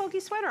you've got a bulky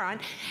sweater on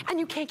and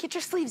you can't get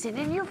your sleeves in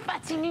and you're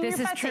futzing and This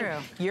you're is futzing. true.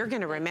 You're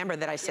going to remember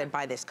that I said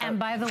buy this coat. And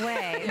by the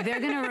way,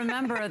 they're going to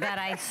remember that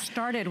I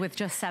started with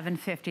just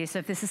 $7.50. So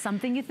if this is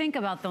something you think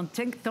about, don't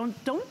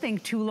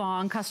think too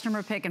long.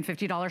 Customer pick and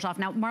 $50 off.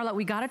 Now, Marla,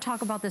 we got to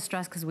talk about this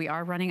dress because we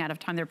are running out of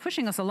time. They're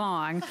pushing us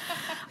along.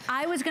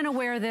 I was going to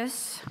wear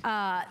this.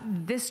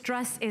 This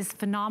dress is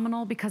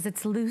phenomenal because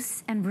it's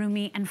loose and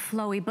roomy and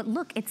flowy. But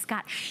look, it's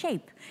got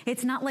shape.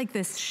 It's not like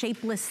this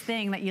shapeless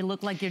thing that you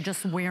look like you're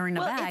just wearing a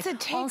bag. Well, it's a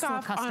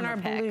takeoff on our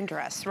balloon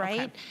dress,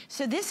 right? Okay.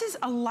 So this is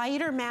a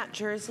lighter matte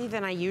jersey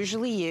than I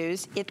usually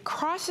use. It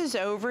crosses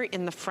over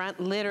in the front,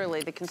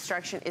 literally. The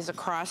construction is a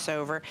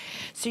crossover.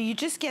 So you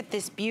just get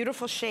this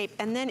beautiful shape.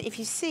 And then if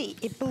you see,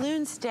 it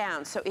balloons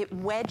down. So it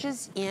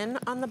wedges in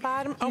on the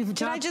bottom. Oh,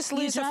 did I just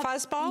lose a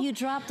fuzzball? You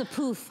dropped a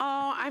poof.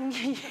 Oh,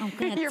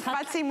 you're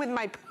futzing with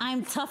my...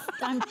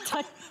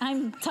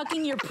 I'm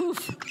tucking your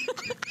poof.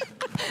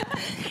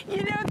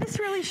 You know, this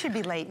really should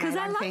be late night. Because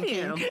I love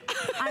you.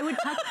 I would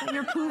tuck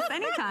your poof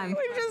anytime.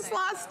 We've just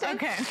lost it.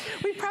 Okay.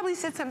 We probably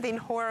said something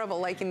horrible,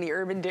 like in the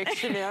Urban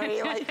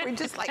Dictionary. Like we're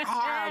just like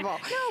horrible.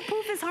 No,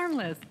 poof is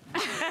harmless.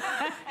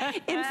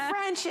 In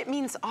French, it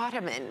means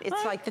ottoman.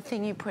 It's like the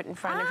thing you put in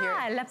front of your.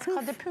 La it's poof.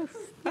 called the poof.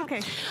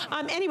 Okay.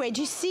 Anyway,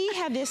 do you see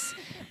how this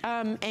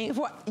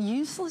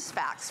useless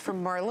facts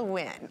from Marla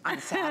Wynn on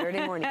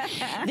Saturday morning?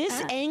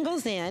 This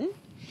angles in.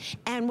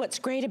 And what's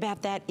great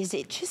about that is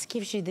it just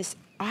gives you this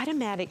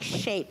automatic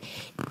shape.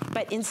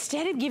 But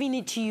instead of giving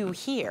it to you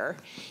here,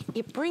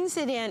 it brings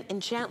it in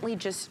and gently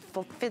just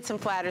fits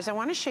and flatters. I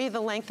want to show you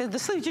the length of the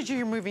sleeve.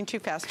 You're moving too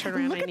fast. Turn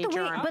around. I need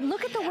your arm. But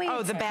look at the way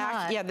it's the back.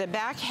 cut. Yeah, the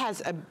back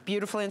has a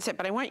beautiful inset,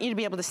 but I want you to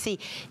be able to see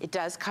it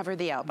does cover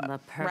the elbow. The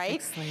perfect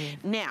right?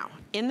 sleeve. Now,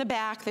 in the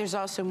back, there's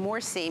also more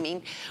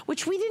seaming,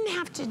 which we didn't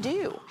have to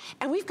do.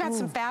 And we've got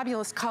some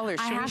fabulous colors.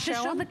 I have to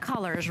show the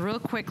colors real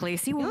quickly.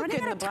 See, we're running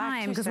out of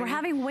time because we're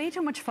having way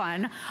too much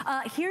fun.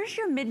 Here's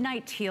your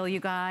midnight teal, you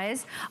guys.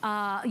 guys.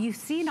 You've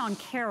seen on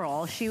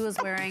Carol, she was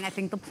wearing, I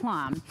think, the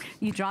plum.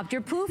 You dropped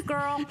your poof,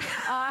 girl.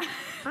 I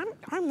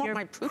want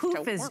my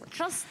poof is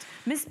just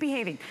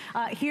misbehaving.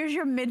 Here's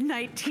your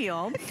midnight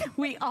teal.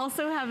 We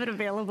also have it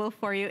available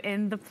for you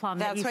in the plum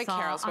that you saw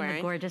Carol's on wearing.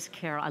 the gorgeous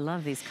Carol. I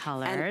love these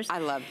colors. And I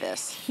love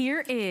this.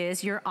 Here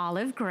is your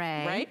olive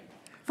gray. Right?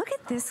 Look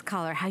at this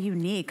color, how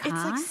unique, huh?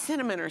 It's like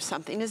cinnamon or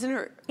something, isn't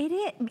it?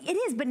 It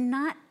is, but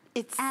not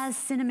as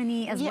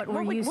cinnamony as what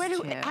we're used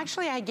to.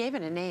 Actually, I gave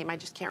it a name. I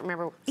just can't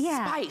remember.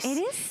 Yeah, Spice. it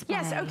is spice.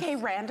 Yes, okay,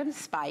 random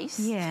spice.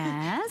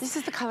 Yes. This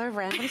is the color of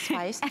random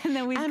spice. And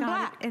then we've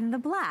got it in the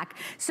black.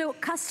 So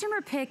customer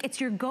pick, it's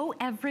your go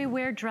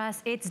everywhere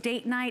dress. It's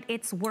date night,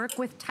 it's work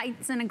with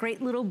tights and a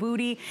great little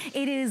booty.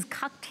 It is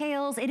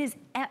cocktails, it is,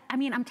 I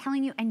mean, I'm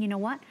telling you, and you know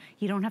what?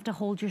 You don't have to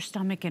hold your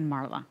stomach in,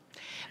 Marla.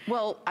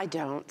 Well, I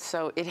don't,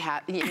 so it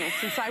has, you know,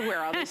 since I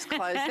wear all these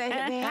clothes,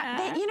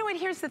 you know what,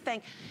 here's the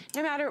thing.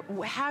 No matter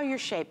how you're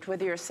shaped,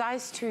 whether you're a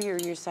size 2 or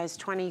you're size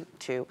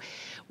 22,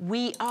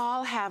 we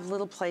all have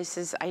little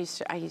places, I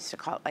used to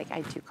call it, like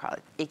I do call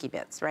it icky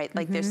bits, right?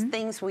 Like there's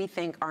things we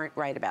think aren't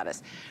right about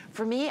us.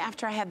 For me,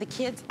 after I had the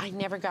kids, I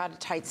never got a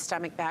tight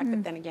stomach back,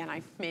 but then again,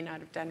 I may not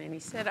have done any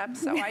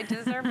sit-ups, so I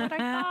deserve what I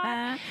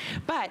got.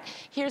 But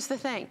here's the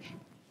thing.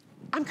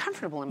 I'm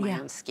comfortable in my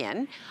own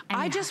skin.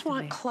 I just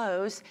want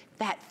clothes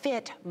that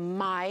fit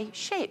my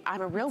shape.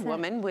 I'm a real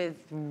woman with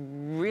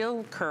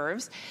real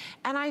curves,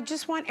 and I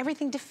just want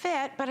everything to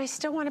fit, but I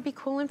still want to be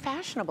cool and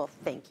fashionable.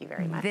 Thank you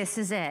very much. This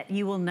is it.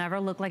 You will never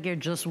look like you're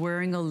just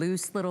wearing a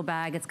loose little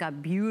bag. It's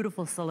got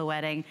beautiful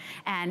silhouetting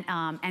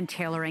and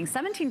tailoring.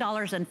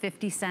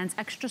 $17.50,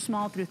 extra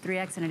small through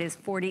 3X, and it is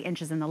 40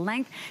 inches in the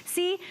length.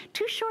 See,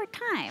 too short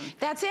time.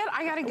 That's it,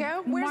 I gotta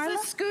go.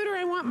 Where's the scooter?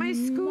 I want my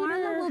scooter.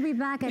 Marla will be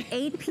back at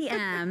 8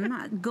 p.m.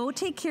 Go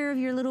take care of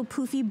your little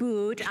poofy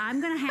boot.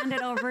 I'm gonna hand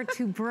it over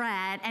to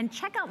Brett, and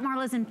check out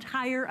Marla's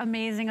entire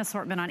amazing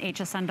assortment on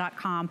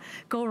hsn.com.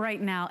 Go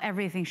right now.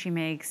 Everything she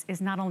makes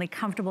is not only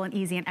comfortable and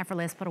easy and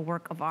effortless, but a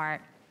work of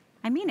art.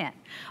 I mean it.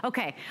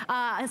 Okay,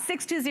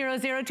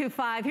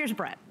 620025. Here's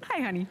Brett.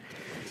 Hi, honey.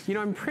 You know,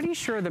 I'm pretty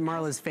sure that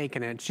Marla's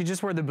faking it. She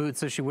just wore the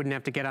boots so she wouldn't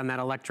have to get on that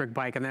electric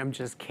bike, and I'm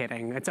just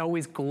kidding. It's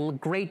always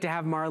great to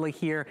have Marla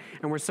here,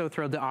 and we're so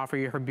thrilled to offer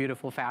you her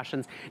beautiful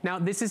fashions. Now,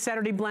 this is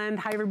Saturday Blend.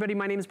 Hi, everybody.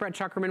 My name is Brett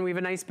Chuckerman. We have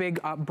a nice, big,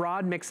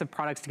 broad mix of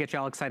products to get you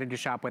all excited to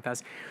shop with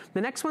us.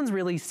 The next one's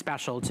really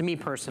special to me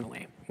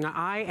personally. Now,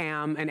 I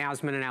am an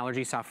asthma and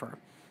allergy sufferer.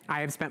 I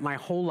have spent my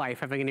whole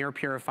life having an air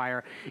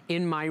purifier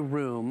in my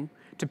room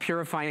to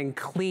purify and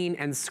clean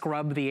and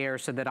scrub the air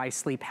so that I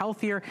sleep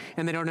healthier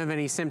and they don't have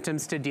any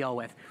symptoms to deal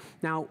with.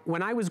 Now,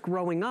 when I was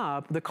growing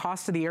up, the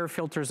cost of the air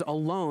filters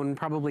alone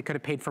probably could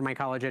have paid for my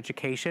college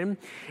education,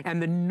 and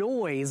the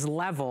noise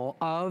level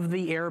of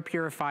the air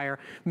purifier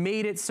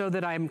made it so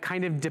that I'm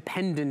kind of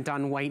dependent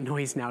on white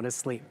noise now to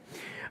sleep.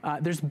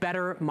 There's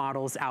better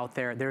models out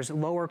there. There's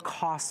lower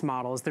cost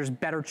models. There's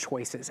better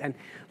choices. And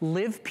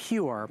Live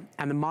Pure,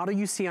 and the model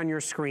you see on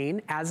your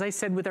screen, as I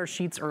said with our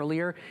sheets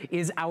earlier,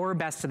 is our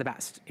best of the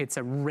best. It's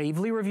a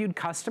ravely reviewed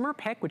customer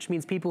pick, which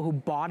means people who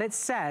bought it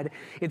said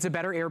it's a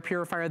better air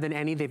purifier than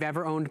any they've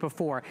ever owned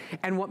before.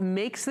 And what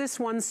makes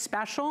this one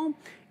special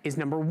is,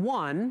 number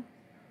one,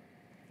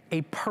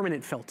 a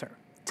permanent filter.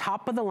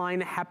 Top of the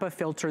line HEPA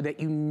filter that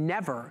you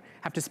never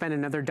have to spend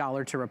another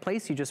 $1 to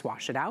replace. You just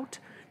wash it out.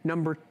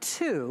 Number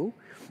two,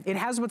 it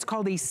has what's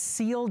called a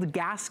sealed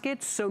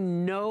gasket, so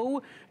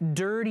no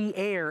dirty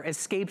air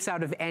escapes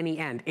out of any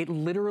end. It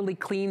literally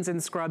cleans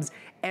and scrubs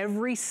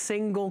every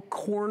single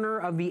corner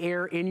of the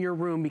air in your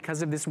room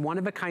because of this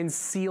one-of-a-kind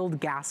sealed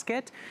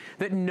gasket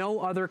that no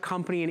other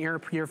company and air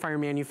purifier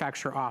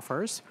manufacturer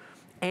offers.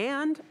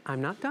 And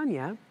I'm not done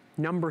yet.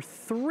 Number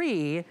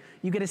three,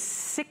 you get a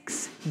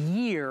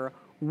 6-year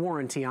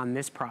warranty on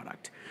this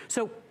product.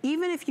 So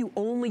even if you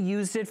only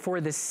used it for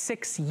the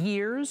 6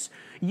 years,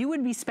 you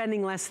would be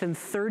spending less than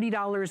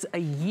 $30 a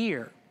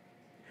year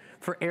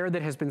for air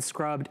that has been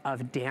scrubbed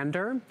of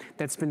dander,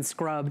 that's been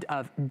scrubbed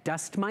of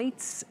dust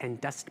mites and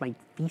dust mite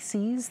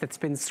feces, that's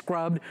been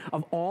scrubbed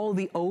of all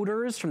the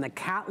odors from the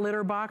cat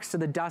litter box to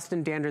the dust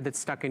and dander that's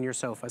stuck in your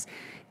sofas.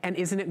 And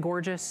isn't it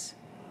gorgeous?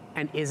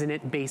 And isn't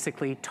it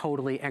basically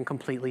totally and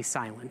completely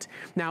silent?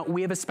 Now,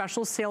 we have a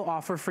special sale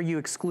offer for you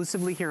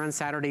exclusively here on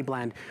Saturday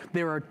Blend.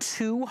 There are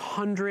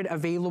 200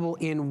 available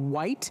in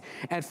white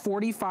at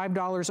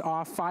 $45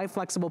 off, 5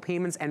 flexible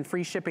payments and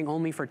free shipping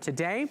only for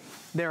today.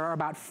 There are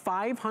about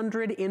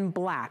 500 in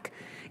black.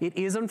 It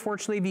is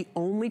unfortunately the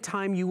only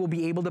time you will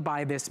be able to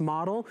buy this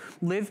model.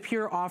 Live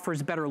Pure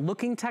offers better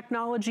looking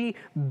technology,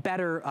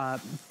 better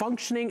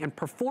functioning and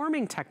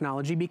performing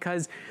technology,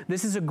 because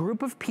this is a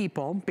group of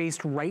people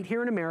based right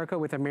here in America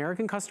with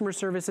American customer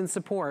service and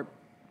support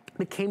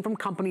that came from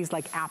companies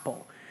like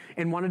Apple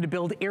and wanted to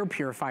build air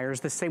purifiers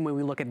the same way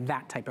we look at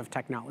that type of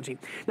technology.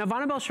 Now,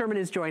 Vonabelle Sherman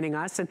is joining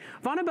us, and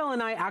Vonabelle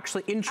and I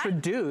actually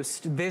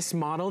introduced this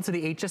model to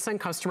the HSN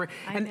customer,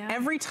 and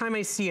every time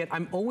I see it,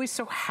 I'm always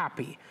so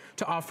happy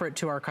to offer it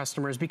to our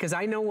customers because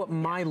I know what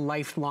my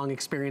lifelong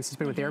experience has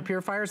been with air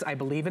purifiers. I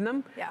believe in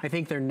them. I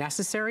think they're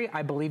necessary.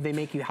 I believe they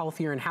make you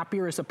healthier and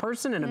happier as a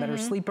person and a better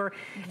sleeper.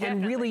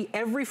 And really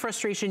every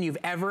frustration you've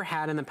ever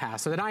had in the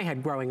past, so that I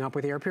had growing up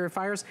with air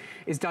purifiers,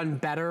 is done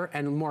better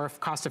and more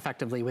cost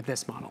effectively with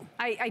this model.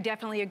 I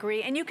definitely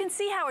agree. And you can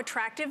see how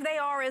attractive they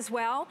are as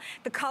well.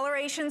 The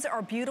colorations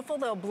are beautiful.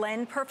 They'll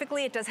blend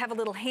perfectly. It does have a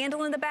little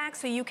handle in the back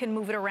so you can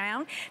move it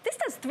around. This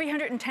does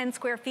 310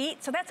 square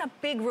feet, so that's a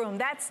big room.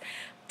 That's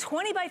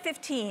 20 by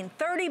 15,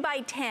 30 by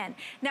 10.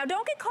 Now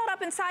don't get caught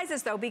up in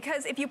sizes though,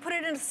 because if you put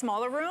it in a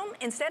smaller room,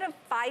 instead of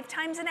 5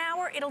 times an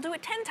hour, it'll do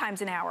it 10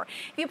 times an hour.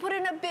 If you put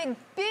it in a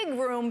big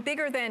room,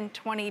 bigger than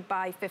 20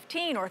 by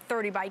 15 or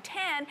 30 by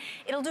 10,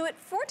 it'll do it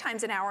 4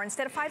 times an hour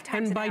instead of 5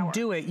 times an hour. And by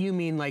do it, you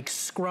mean like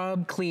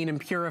scrub, clean, and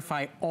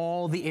purify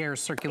all the air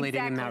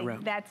circulating in that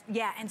room.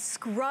 And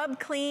scrub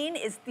clean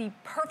is the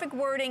perfect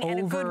wording and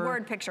a good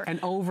word picture. And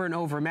over and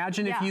over.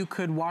 Imagine if you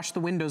could wash the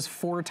windows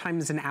 4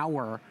 times an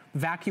hour,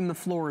 vacuum the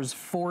floors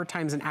 4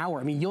 times an hour.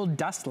 I mean, you'll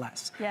dust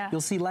less.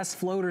 You'll see less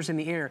floaters in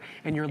the air,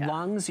 and your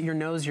lungs, your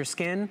nose, your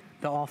skin,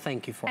 they'll all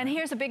thank you for it. And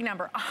here's a big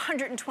number,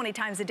 120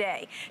 times a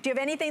day. Do you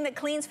have anything that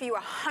cleans for you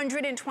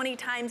 120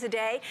 times a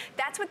day?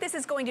 That's what this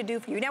is going to do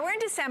for you. Now, we're in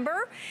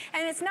December,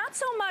 and it's not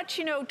so much,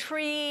 you know,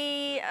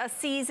 tree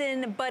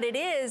season, but it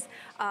is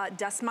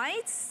dust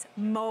mites,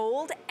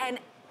 mold, and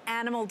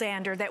animal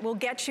dander that will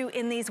get you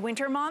in these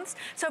winter months.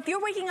 So if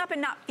you're waking up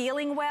and not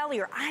feeling well,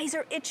 your eyes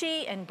are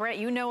itchy, and Brett,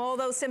 you know all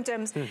those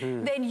symptoms,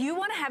 then you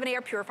want to have an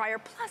air purifier.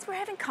 Plus, we're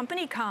having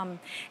company come.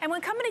 And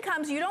when company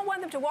comes, you don't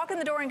want them to walk in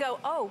the door and go,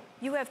 oh,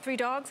 you have 3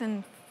 dogs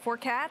and 4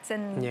 cats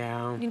and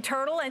a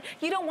turtle, and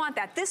you don't want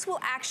that. This will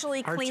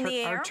actually clean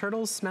the air. Are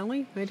turtles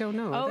smelly? I don't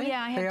know. Oh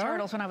yeah, I had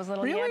turtles when I was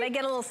little. Really? Yeah, they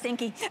get a little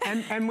stinky.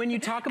 And when you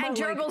talk about and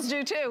gerbils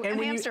do too,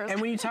 and hamsters.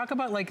 And when you talk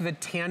about like the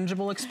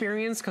tangible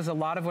experience, because a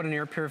lot of what an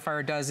air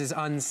purifier does is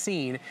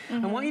unseen,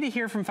 I want you to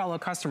hear from fellow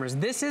customers.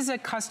 This is a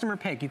customer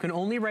pick. You can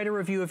only write a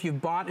review if you've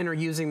bought and are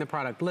using the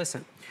product.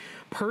 Listen.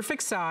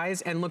 Perfect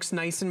size and looks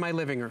nice in my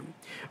living room.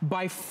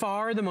 By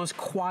far the most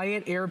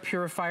quiet air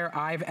purifier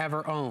I've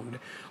ever owned.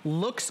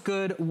 Looks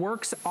good,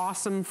 works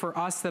awesome for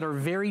us that are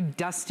very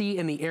dusty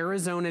in the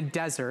Arizona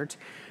desert.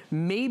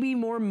 Maybe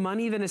more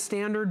money than a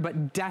standard,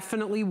 but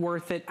definitely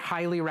worth it,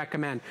 highly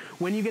recommend.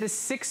 When you get a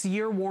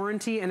 6-year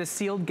warranty and a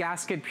sealed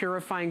gasket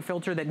purifying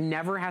filter that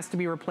never has to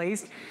be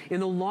replaced, in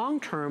the long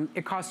term,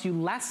 it costs you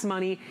less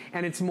money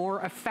and it's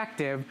more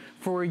effective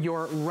for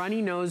your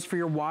runny nose, for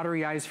your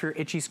watery eyes, for your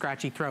itchy,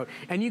 scratchy throat.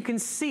 And you can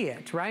see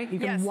it, right? You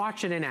can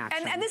watch it in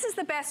action. And this is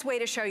the best way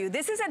to show you.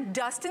 This is a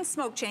dust and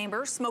smoke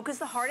chamber. Smoke is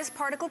the hardest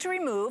particle to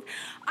remove.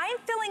 I'm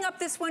filling up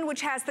this one,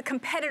 which has the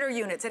competitor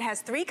units. It has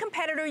 3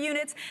 competitor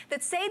units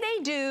that say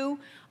they do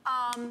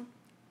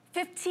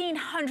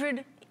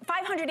 500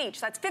 each.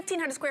 That's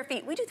 1,500 square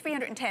feet. We do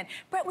 310.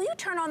 Brett, will you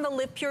turn on the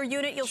Live Pure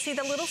unit? You'll see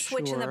the little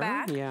switch in the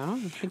back. Yeah, I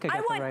think I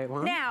got the right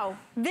one. Now,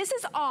 this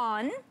is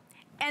on,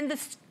 and the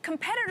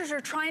competitors are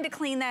trying to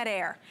clean that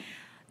air.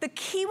 The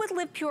key with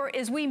Live Pure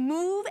is we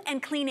move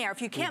and clean air.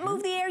 If you can't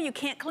move the air, you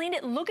can't clean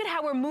it. Look at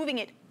how we're moving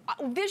it.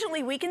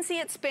 Visually, we can see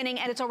it spinning,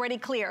 and it's already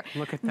clear.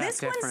 Look at that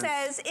This one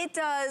says it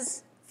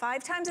does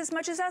 5 times as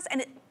much as us,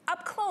 and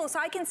up close,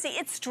 I can see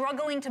it's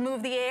struggling to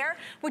move the air,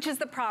 which is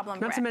the problem,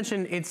 Not to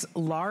mention, it's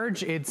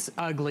large, it's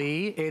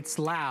ugly, it's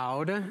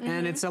loud,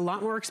 and it's a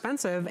lot more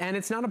expensive, and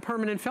it's not a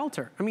permanent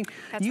filter. I mean,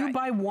 you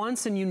buy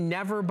once and you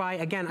never buy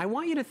again. I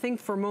want you to think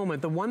for a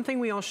moment, the one thing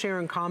we all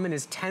share in common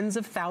is tens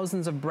of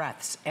thousands of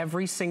breaths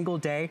every single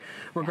day,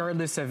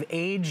 regardless of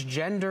age,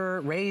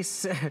 gender,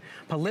 race,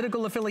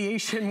 political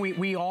affiliation,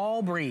 we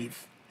all breathe.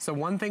 So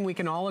one thing we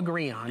can all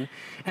agree on,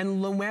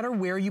 and no matter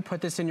where you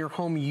put this in your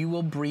home, you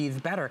will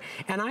breathe better.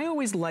 And I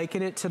always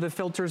liken it to the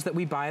filters that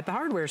we buy at the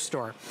hardware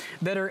store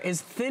that are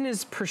as thin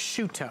as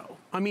prosciutto.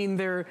 I mean,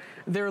 they're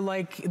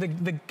like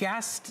the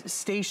gas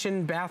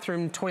station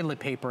bathroom toilet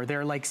paper.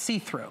 They're like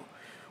see-through.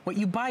 What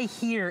you buy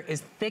here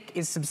is thick,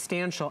 is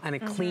substantial, and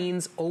it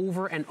cleans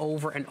over and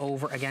over and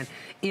over again.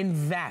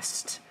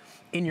 Invest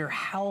in your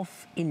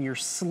health, in your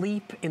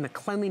sleep, in the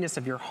cleanliness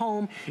of your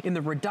home, in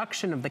the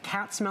reduction of the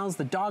cat smells,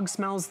 the dog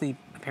smells, the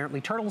apparently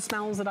turtle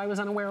smells that I was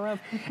unaware of,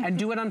 and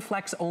do it on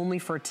Flex only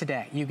for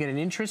today. You get an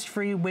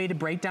interest-free way to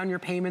break down your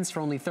payments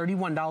for only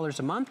 $31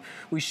 a month.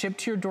 We ship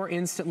to your door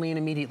instantly and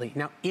immediately.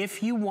 Now,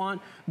 if you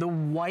want the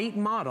white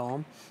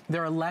model,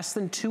 there are less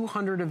than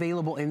 200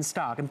 available in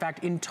stock. In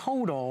fact, in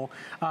total,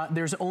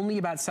 there's only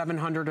about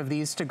 700 of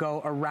these to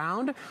go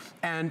around,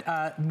 and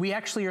we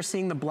actually are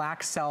seeing the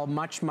black sell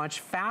much, much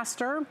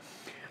faster.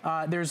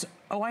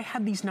 Oh, I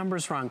had these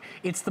numbers wrong.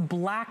 It's the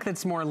black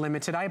that's more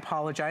limited. I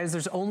apologize.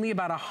 There's only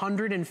about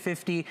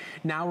 150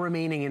 now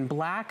remaining in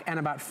black and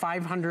about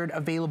 500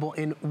 available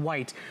in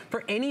white.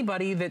 For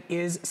anybody that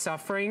is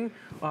suffering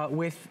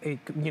with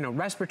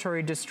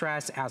respiratory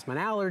distress, asthma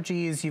and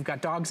allergies, you've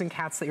got dogs and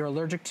cats that you're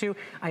allergic to.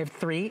 I have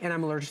 3 and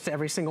I'm allergic to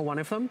every single one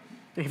of them.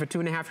 I have a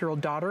 2.5-year-old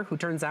daughter who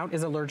turns out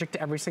is allergic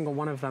to every single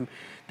one of them.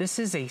 This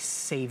is a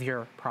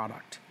savior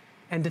product.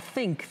 And to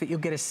think that you'll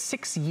get a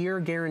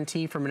 6-year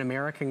guarantee from an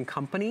American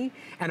company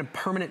and a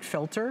permanent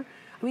filter,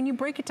 I mean, you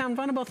break it down,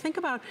 Vanabelle, think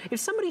about if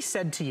somebody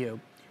said to you,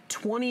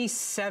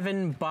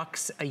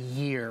 $27 a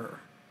year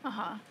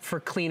for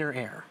cleaner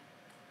air.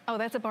 Oh,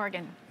 that's a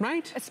bargain.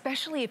 Right?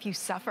 Especially if you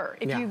suffer.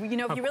 If you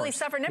really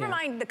suffer, never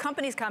mind the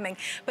company's coming,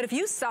 but if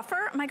you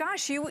suffer, my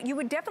gosh, you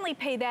would definitely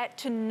pay that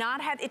to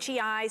not have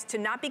itchy eyes, to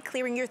not be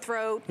clearing your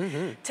throat,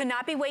 to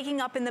not be waking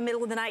up in the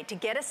middle of the night, to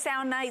get a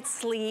sound night's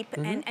sleep,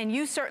 and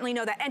you certainly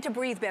know that, and to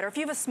breathe better. If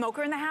you have a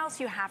smoker in the house,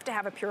 you have to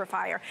have a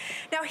purifier.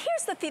 Now,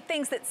 here's the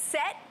things that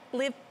set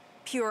Live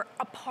Pure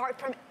apart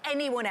from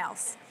anyone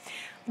else.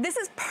 This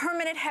is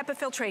permanent HEPA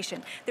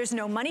filtration. There's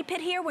no money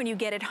pit here. When you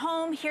get it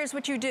home, here's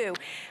what you do.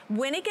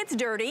 When it gets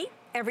dirty,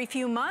 every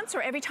few months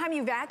or every time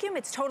you vacuum,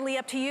 it's totally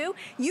up to you.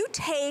 You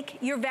take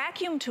your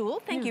vacuum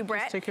tool, thank you,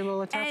 Brett, just take your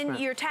little attachment. And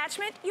your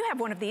attachment, you have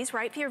one of these,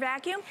 right, for your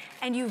vacuum,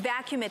 and you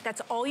vacuum it.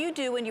 That's all you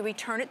do, and you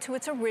return it to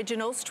its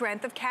original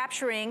strength of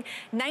capturing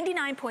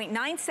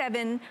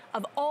 99.97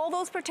 of all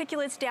those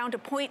particulates down to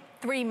 0.3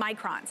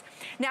 microns.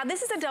 Now,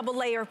 this is a double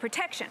layer of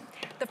protection.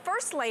 The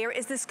first layer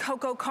is this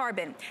cocoa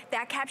carbon.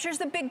 That captures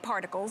the big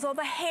particles, all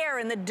the hair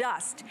and the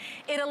dust.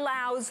 It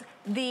allows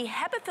the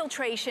HEPA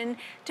filtration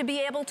to be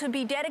able to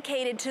be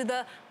dedicated to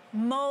the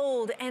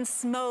mold and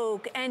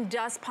smoke and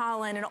dust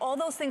pollen and all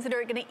those things that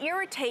are going to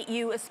irritate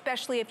you,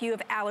 especially if you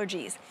have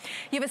allergies.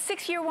 You have a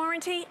 6-year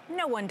warranty.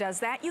 No one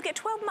does that. You get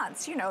 12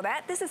 months. You know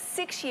that. This is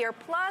 6-year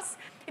plus.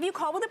 If you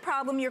call with a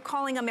problem, you're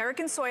calling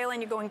American Soil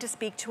and you're going to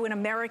speak to an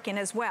American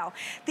as well.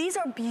 These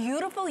are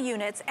beautiful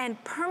units,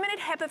 and permanent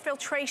HEPA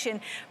filtration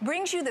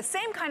brings you the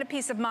same kind of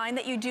peace of mind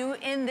that you do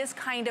in this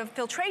kind of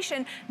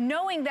filtration,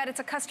 knowing that it's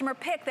a customer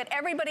pick, that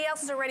everybody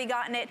else has already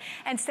gotten it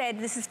and said,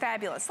 this is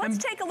fabulous. Let's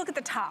take a look at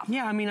the top.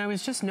 Yeah, I mean, I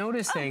was just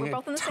noticing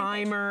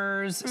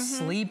timers,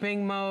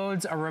 sleeping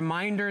modes, a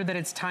reminder that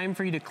it's time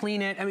for you to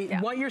clean it. I mean,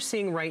 what you're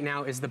seeing right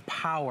now is the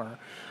power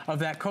of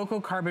that cocoa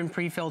carbon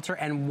pre-filter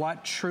and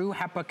what true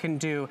HEPA can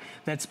do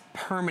that's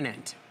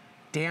permanent.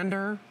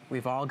 Dander,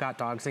 we've all got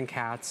dogs and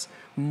cats.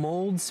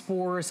 Mold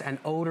spores and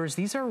odors,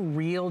 these are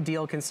real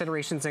deal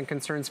considerations and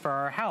concerns for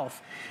our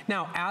health.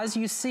 Now, as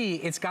you see,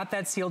 it's got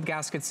that sealed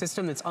gasket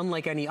system that's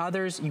unlike any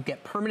others. You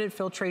get permanent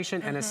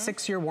filtration and a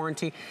 6-year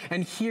warranty.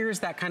 And here's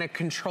that kind of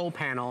control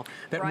panel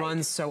that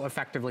runs so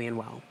effectively and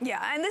well.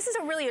 Yeah, and this is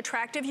a really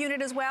attractive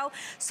unit as well.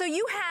 So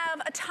you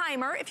have a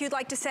timer if you'd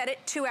like to set it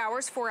 2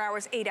 hours, 4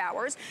 hours, 8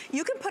 hours.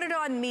 You can put it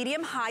on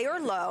medium, high, or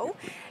low.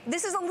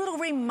 This is a little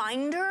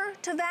reminder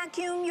to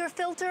vacuum your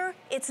filter.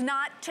 It's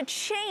not to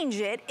change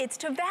it, it's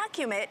to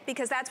vacuum it,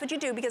 because that's what you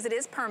do, because it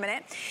is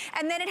permanent.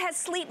 And then it has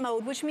sleep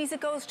mode, which means it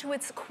goes to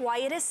its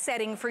quietest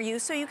setting for you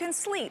so you can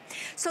sleep.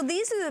 So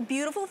these are the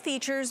beautiful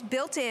features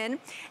built in.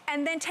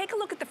 And then take a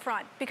look at the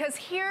front, because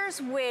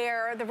here's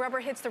where the rubber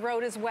hits the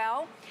road as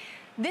well.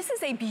 This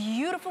is a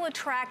beautiful,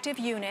 attractive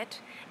unit,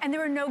 and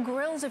there are no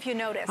grills if you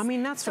notice. I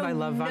mean, that's what I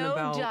love,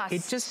 Vanabelle.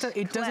 No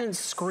it doesn't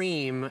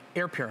scream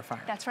air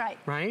purifier. That's right.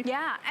 Right?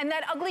 Yeah, and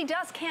that ugly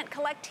dust can't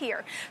collect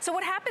here. So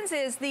what happens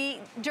is the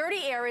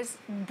dirty air is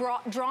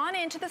drawn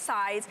into the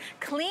sides,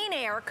 clean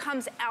air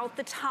comes out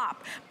the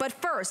top. But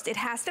first, it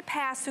has to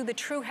pass through the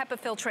true HEPA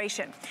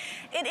filtration.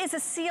 It is a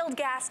sealed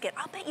gasket.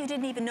 I'll bet you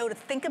didn't even know to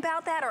think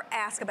about that or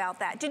ask about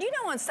that. Did you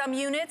know on some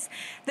units,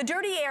 the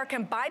dirty air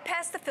can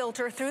bypass the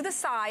filter through the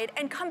side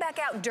and come back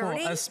out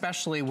dirty? Well,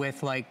 especially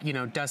with, like, you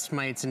know, dust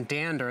mites and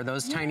dander,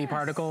 those tiny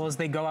particles,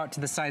 they go out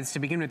to the sides to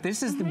begin with.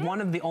 This is one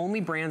of the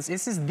only brands,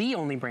 this is the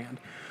only brand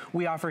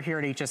we offer here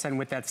at HSN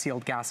with that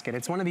sealed gasket.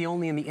 It's one of the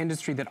only in the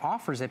industry that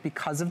offers it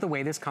because of the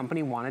way this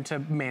company wanted to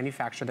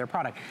manufacture their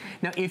product.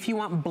 Now, if you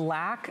want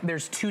black,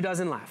 there's 2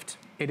 dozen left.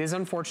 It is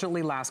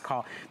unfortunately last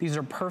call. These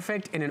are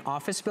perfect in an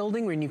office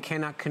building when you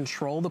cannot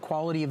control the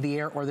quality of the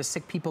air or the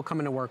sick people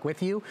coming to work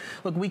with you.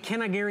 Look, we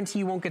cannot guarantee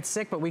you won't get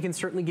sick, but we can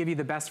certainly give you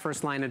the best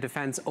first line of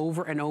defense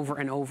over and over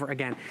and over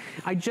again.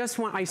 I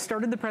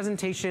started the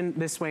presentation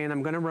this way, and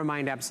I'm gonna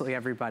remind absolutely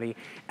everybody.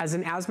 As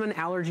an asthma and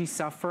allergy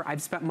sufferer,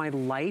 I've spent my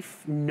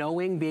life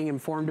knowing, being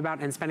informed about,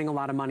 and spending a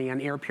lot of money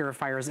on air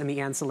purifiers and the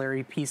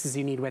ancillary pieces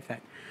you need with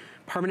it.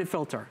 Permanent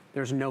filter,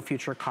 there's no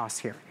future costs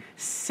here.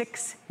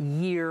 6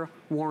 10-year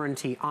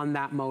warranty on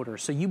that motor.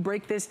 So you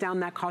break this down,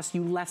 that costs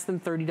you less than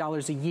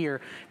 $30 a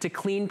year to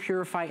clean,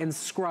 purify, and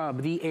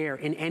scrub the air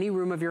in any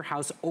room of your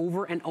house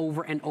over and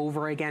over and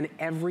over again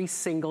every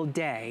single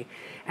day.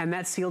 And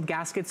that's sealed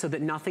gasket so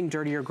that nothing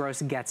dirty or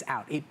gross gets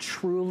out. It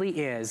truly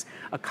is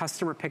a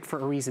customer pick for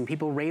a reason.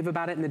 People rave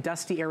about it in the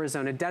dusty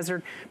Arizona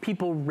desert.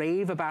 People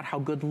rave about how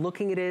good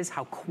looking it is,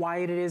 how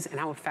quiet it is, and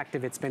how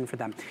effective it's been for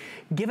them.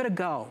 Give it a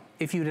go.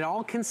 If you'd at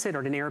all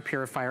considered an air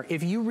purifier,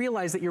 if you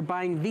realize that you're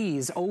buying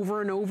these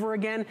over and over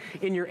again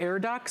in your air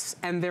ducts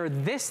and they're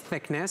this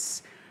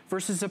thickness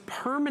versus a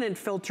permanent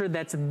filter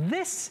that's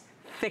this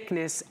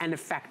thickness and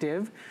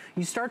effective,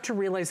 you start to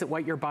realize that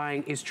what you're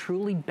buying is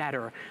truly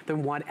better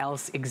than what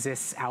else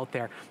exists out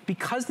there.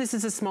 Because this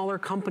is a smaller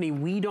company,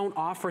 we don't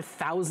offer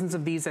thousands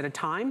of these at a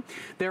time.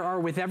 There are,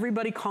 with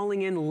everybody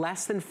calling in,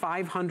 less than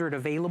 500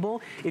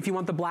 available. If you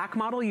want the black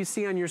model you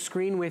see on your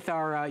screen with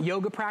our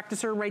yoga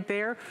practicer right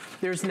there,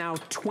 there's now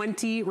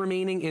 20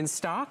 remaining in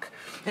stock.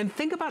 And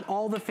think about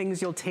all the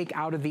things you'll take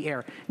out of the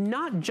air.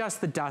 Not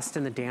just the dust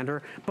and the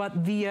dander,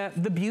 but the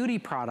beauty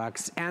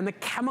products and the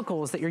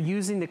chemicals that you're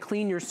using to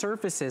clean your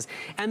surfaces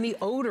and the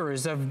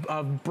odors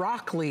of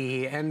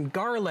broccoli and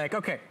garlic.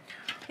 Okay.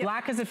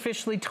 Black is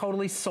officially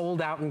totally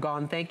sold out and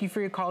gone. Thank you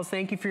for your calls.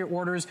 Thank you for your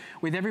orders.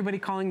 With everybody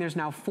calling, there's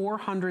now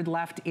 400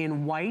 left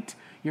in white.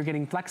 You're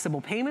getting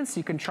flexible payments.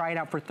 You can try it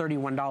out for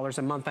 $31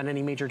 a month on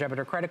any major debit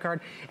or credit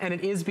card. And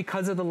it is,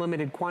 because of the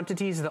limited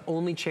quantities, the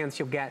only chance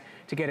you'll get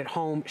to get it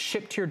home,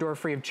 shipped to your door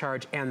free of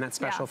charge, and that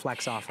special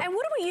flex offer. And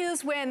what do we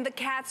use when the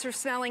cats are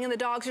smelling and the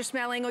dogs are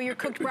smelling, or your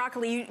cooked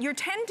broccoli? You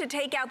tend to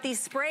take out these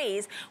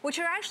sprays, which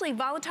are actually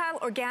volatile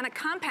organic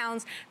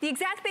compounds, the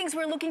exact things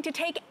we're looking to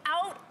take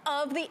out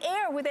of the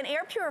air with an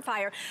air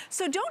purifier.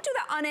 So don't do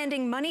the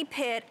unending money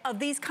pit of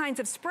these kinds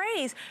of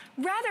sprays.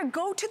 Rather,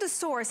 go to the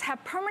source,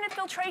 have permanent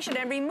filtration,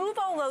 and remove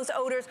all those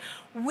odors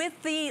with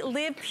the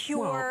Live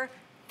Pure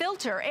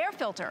filter, air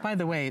filter. By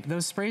the way,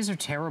 those sprays are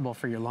terrible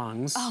for your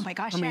lungs. Oh my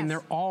gosh, I mean, yes.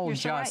 they're all You're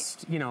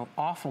just, you know,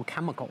 awful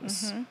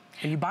chemicals.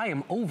 And you buy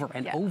them over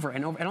and over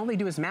and over, and all they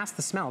do is mask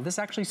the smell. This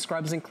actually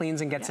scrubs and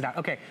cleans and gets it out.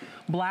 Okay,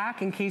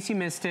 black, in case you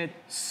missed it,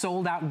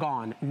 sold out,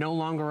 gone, no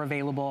longer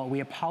available.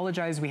 We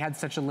apologize we had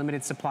such a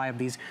limited supply of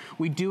these.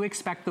 We do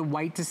expect the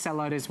white to sell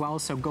out as well,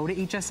 so go to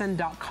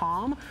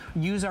hsn.com,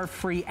 use our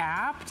free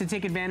app to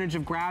take advantage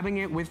of grabbing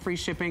it with free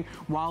shipping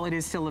while it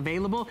is still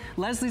available.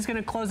 Leslie's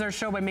gonna close our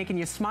show by making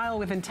you smile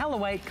with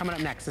IntelliWhite coming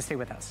up next, so stay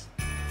with us.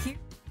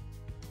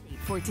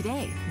 For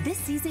today, this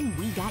season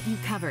we got you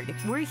covered.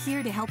 We're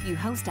here to help you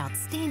host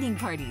outstanding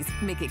parties,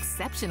 make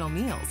exceptional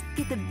meals,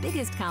 get the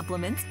biggest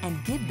compliments,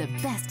 and give the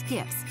best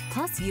gifts.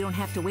 Plus, you don't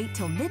have to wait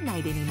till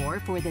midnight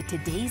anymore for the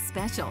Today's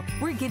Special.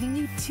 We're giving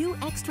you 2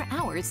 extra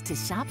hours to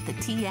shop the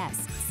TS.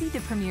 See the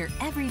premiere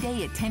every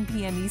day at 10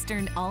 p.m.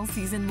 Eastern all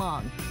season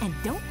long. And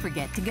don't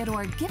forget to go to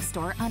our gift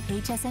store on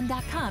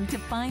hsn.com to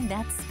find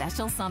that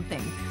special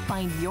something.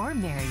 Find your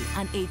Mary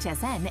on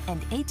HSN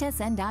and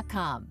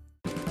hsn.com.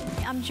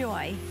 I'm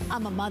Joy.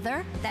 I'm a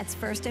mother, that's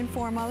first and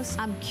foremost.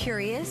 I'm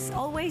curious,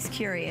 always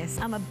curious.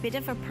 I'm a bit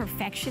of a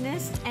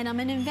perfectionist, and I'm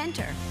an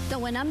inventor. So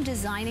when I'm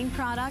designing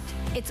product,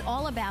 it's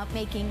all about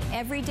making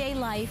everyday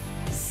life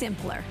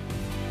simpler.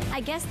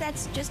 I guess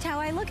that's just how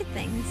I look at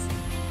things.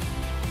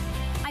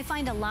 I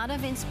find a lot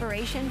of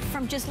inspiration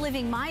from just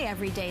living my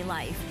everyday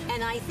life.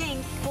 And I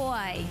think,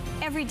 boy,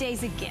 every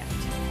day's a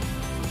gift.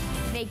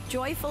 Make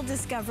joyful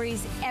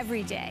discoveries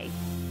every day.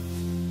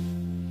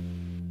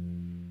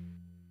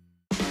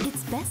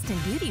 Best in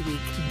Beauty Week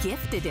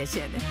Gift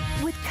Edition.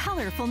 With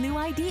colorful new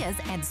ideas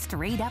and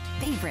straight-up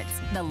favorites.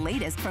 The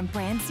latest from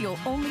brands you'll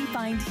only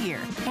find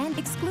here. And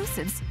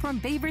exclusives from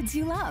favorites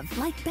you love,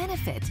 like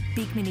Benefit,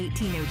 Beekman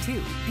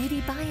 1802, Beauty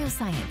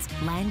Bioscience,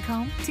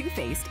 Lancome, Too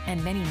Faced,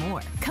 and many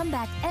more. Come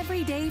back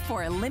every day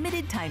for a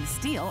limited time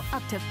steal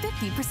up to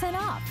 50%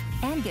 off.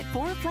 And get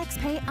 4 Flex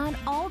Pay on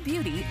all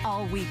beauty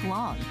all week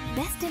long.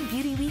 Best in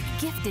Beauty Week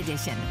Gift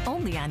Edition.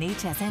 Only on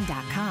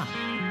hsn.com.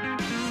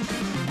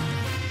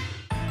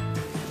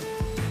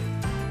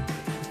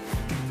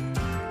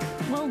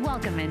 Well,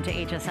 welcome into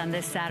HSN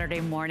this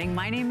Saturday morning.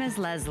 My name is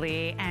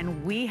Leslie,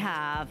 and we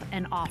have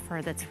an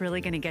offer that's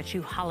really going to get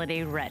you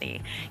holiday ready.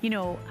 You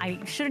know,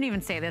 I shouldn't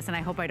even say this, and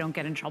I hope I don't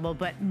get in trouble,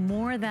 but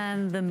more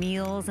than the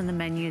meals and the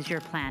menus you're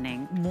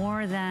planning,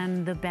 more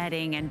than the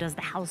bedding and does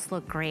the house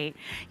look great,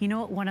 you know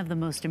what one of the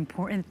most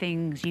important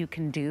things you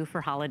can do for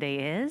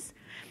holiday is?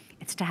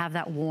 It's to have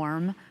that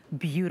warm,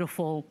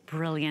 beautiful,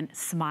 brilliant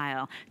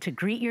smile, to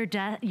greet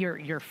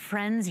your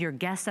friends, your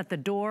guests at the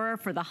door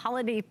for the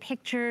holiday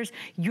pictures.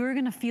 You're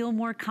gonna feel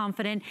more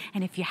confident.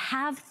 And if you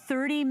have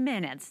 30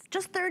 minutes,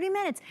 just 30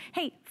 minutes,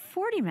 hey,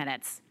 40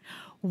 minutes,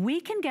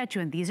 we can get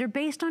you, and these are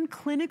based on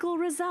clinical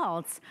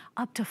results,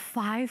 up to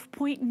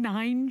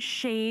 5.9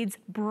 shades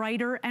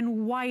brighter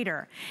and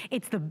whiter.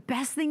 It's the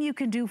best thing you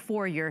can do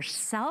for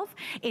yourself.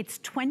 It's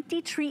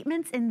 20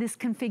 treatments in this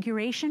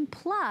configuration,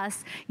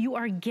 plus you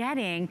are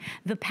getting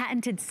the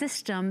patented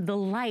system, the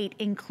light,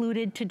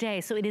 included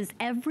today. So it is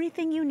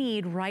everything you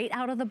need right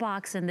out of the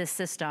box in this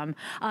system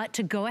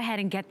to go ahead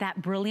and get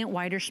that brilliant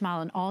whiter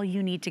smile, and all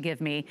you need to give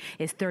me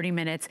is 30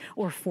 minutes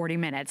or 40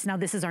 minutes. Now,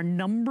 this is our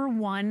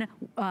 #1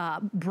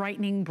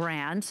 brightening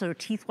brand, so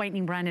teeth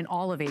whitening brand in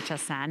all of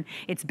HSN.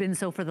 It's been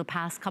so for the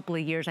past couple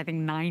of years, I think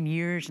 9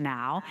 years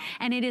now.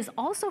 And it is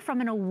also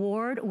from an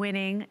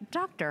award-winning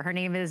doctor. Her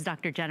name is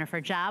Dr. Jennifer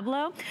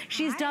Jablow.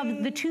 She's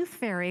dubbed the Tooth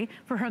Fairy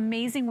for her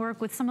amazing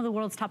work with some of the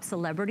world's top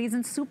celebrities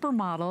and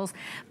supermodels.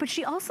 But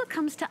she also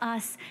comes to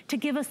us to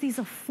give us these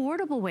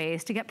affordable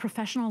ways to get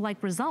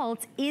professional-like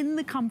results in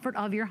the comfort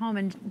of your home.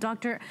 And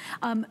Doctor,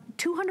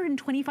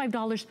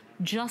 $225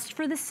 just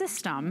for the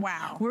system.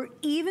 Wow. We're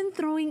even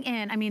throwing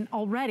in, I mean,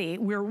 already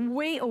we're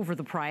way over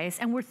the price,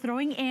 and we're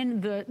throwing in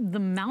the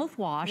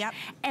mouthwash. Yep.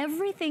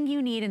 Everything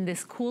you need in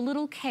this cool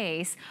little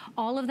case,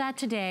 all of that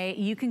today,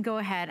 you can go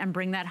ahead and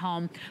bring that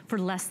home for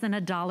less than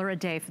 $1 a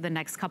day for the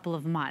next couple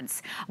of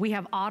months. We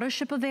have auto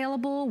ship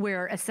available,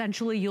 where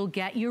essentially you'll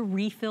get your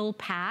refill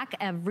pack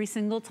every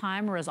single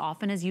time or as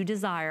often as you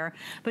desire.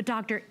 But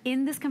doctor,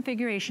 in this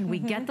configuration, we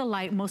get the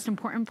light, most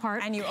important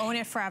part. And you own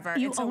it forever.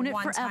 You it's own a it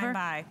one-time forever.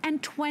 buy.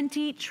 And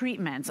 20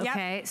 treatments,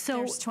 okay? Yep. So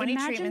there's 20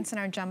 treatments in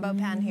our jumbo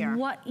pen here.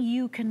 What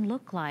you can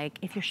look like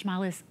if your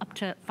smile is up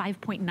to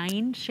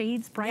 5.9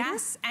 shades brighter.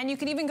 Yes, and you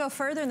can even go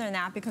further than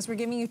that because we're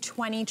giving you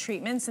 20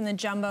 treatments in the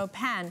jumbo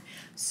pen.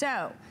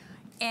 So,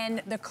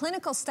 in the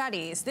clinical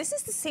studies, this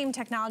is the same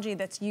technology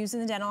that's used in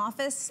the dental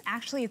office.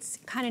 Actually, it's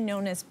kind of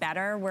known as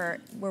Better. We're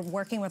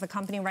working with a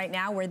company right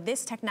now where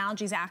this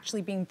technology is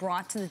actually being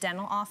brought to the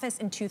dental office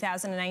in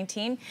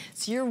 2019.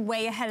 So you're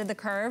way ahead of the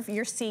curve.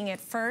 You're seeing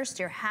it first.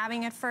 You're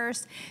having it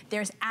first.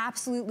 There's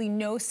absolutely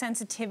no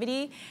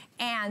sensitivity.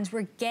 And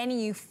we're getting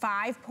you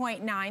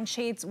 5.9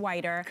 shades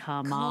whiter.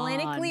 Come on.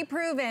 Clinically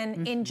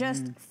proven in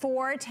just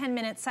 4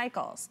 10-minute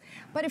cycles.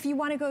 But if you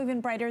want to go even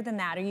brighter than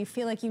that, or you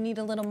feel like you need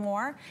a little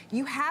more,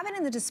 you have it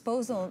in the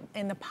disposal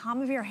in the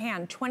palm of your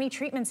hand, 20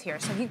 treatments here.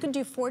 So you can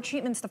do 4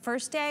 treatments the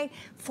first day,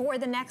 4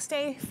 the next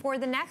day, 4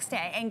 the next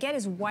day, and get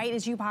as white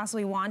as you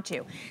possibly want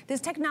to. This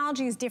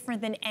technology is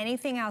different than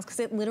anything else because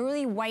it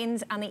literally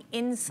whitens on the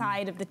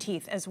inside of the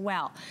teeth as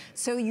well.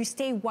 So you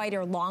stay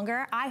whiter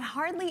longer. I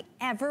hardly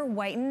ever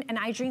whiten, and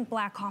I drink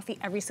black coffee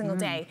every single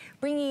day,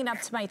 bringing it up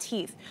to my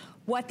teeth.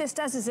 What this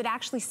does is it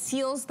actually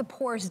seals the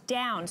pores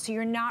down so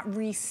you're not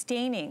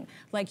restaining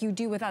like you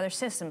do with other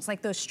systems,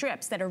 like those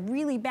strips that are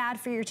really bad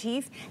for your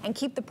teeth and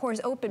keep the pores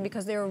open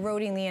because they're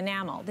eroding the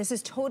enamel. This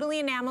is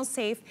totally enamel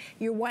safe.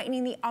 You're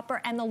whitening the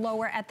upper and the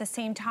lower at the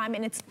same time,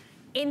 and it's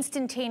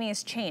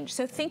instantaneous change.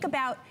 So think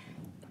about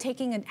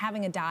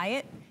having a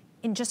diet.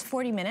 In just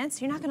 40 minutes,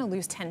 you're not gonna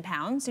lose 10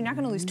 pounds, you're not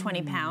gonna lose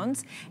 20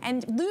 pounds.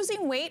 And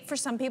losing weight for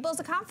some people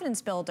is a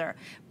confidence builder.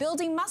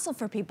 Building muscle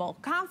for people,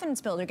 confidence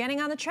builder, getting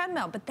on the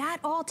treadmill, but that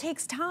all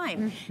takes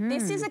time.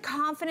 This is a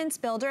confidence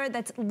builder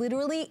that's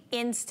literally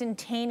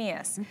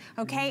instantaneous,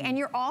 okay? And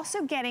you're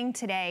also getting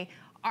today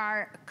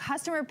our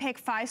customer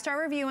pick 5-star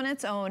review on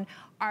its own,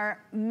 our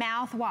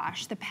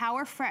mouthwash, the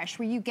Power Fresh,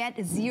 where you get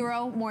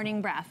 0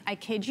 morning breath. I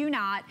kid you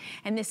not.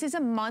 And this is a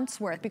month's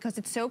worth because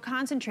it's so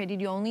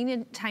concentrated, you only need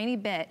a tiny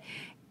bit.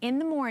 In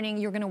the morning,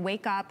 you're gonna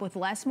wake up with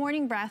less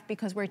morning breath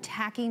because we're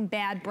attacking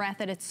bad breath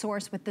at its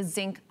source with the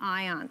zinc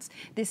ions.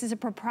 This is a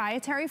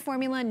proprietary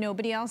formula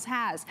nobody else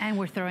has. And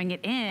we're throwing it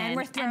in. And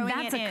we're throwing it in.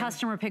 And that's a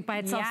customer pick by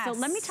itself. Yes. So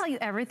let me tell you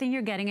everything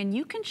you're getting, and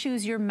you can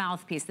choose your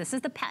mouthpiece. This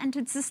is the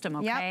patented system,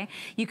 okay? Yep.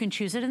 You can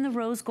choose it in the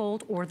rose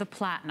gold or the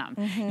platinum.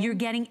 You're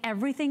getting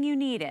everything you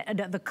need.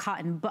 The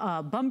cotton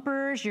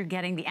bumpers, you're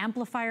getting the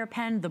amplifier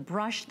pen, the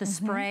brush, the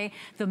spray,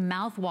 the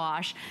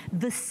mouthwash.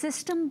 The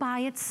system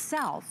by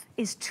itself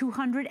is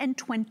 $225.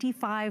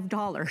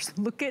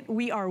 Look at,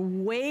 we are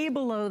way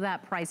below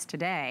that price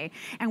today.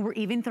 And we're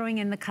even throwing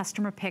in the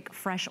customer pick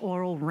fresh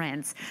oral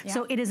rinse. Yep.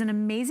 So it is an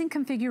amazing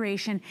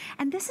configuration.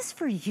 And this is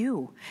for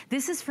you.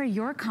 This is for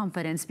your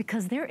confidence,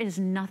 because there is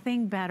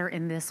nothing better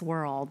in this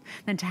world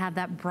than to have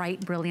that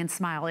bright, brilliant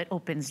smile. It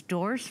opens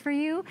doors for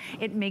you.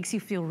 It makes you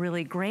feel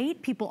really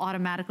great. People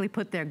automatically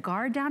put their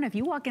guard down. If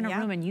you walk in a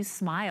room and you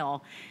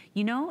smile,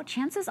 you know,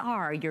 chances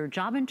are your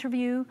job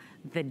interview,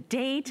 the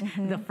date,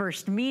 the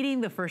first meeting,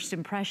 the first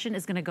impression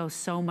is gonna go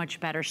so much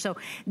better. So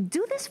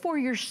do this for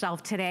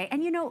yourself today.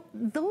 And you know,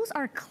 those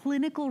are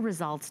clinical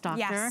results, doctor.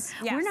 Yes,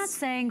 yes. We're not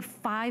saying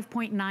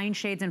 5.9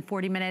 shades in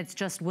 40 minutes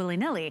just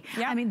willy-nilly.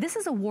 Yep. I mean, this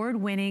is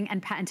award-winning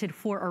and patented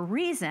for a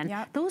reason.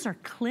 Yep. Those are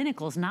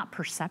clinicals, not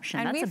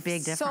perception. And that's a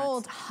big difference. We've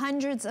sold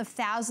hundreds of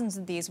thousands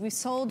of these. We've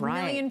sold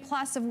million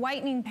plus of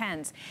whitening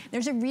pens.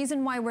 There's a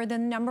reason why we're the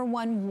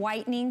 #1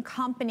 whitening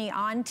company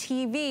on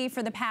TV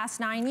for the past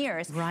 9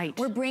 years. Right.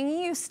 We're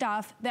bringing you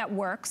stuff that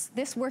works.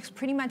 This works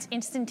pretty much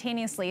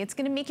instantaneously. It's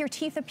gonna make your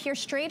teeth appear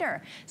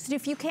straighter. So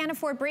if you can't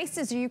afford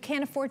braces or you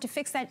can't afford to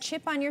fix that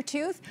chip on your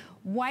tooth,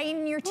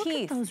 whiten your Look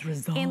teeth at those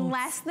results. in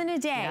less than a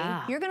day.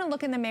 Yeah. You're gonna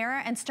look in the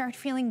mirror and start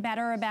feeling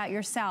better about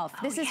yourself.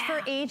 This is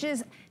for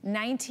ages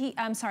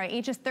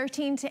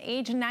 13 to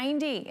age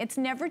 90. It's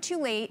never too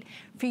late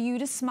for you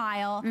to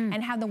smile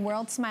and have the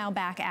world smile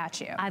back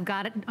at you. I've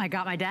got it. I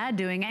got my dad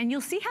doing it, and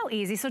you'll see how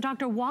easy. So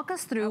doctor, walk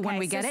us through when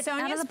we get it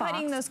out of the box. Sonia's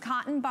putting those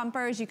cotton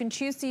bumpers. You can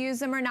choose to use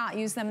them or not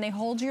use them. They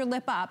hold your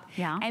lip up.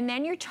 Yeah. And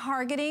then you're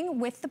targeting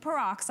with the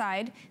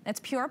peroxide. That's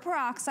pure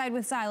peroxide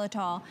with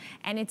xylitol.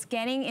 And it's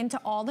getting into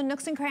all the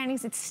nooks and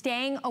crannies. It's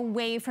staying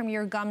away from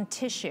your gum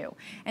tissue.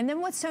 And then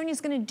what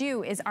Sonia's gonna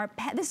do is,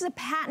 this is a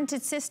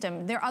patented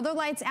system. There are other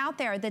lights out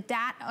there that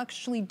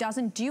actually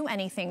doesn't do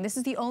anything. This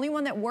is the only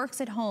one that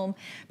works at home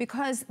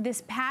because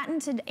this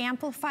patented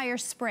amplifier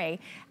spray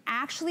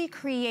actually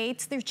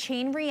creates the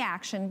chain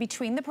reaction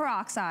between the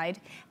peroxide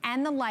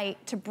and the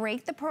light to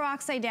break the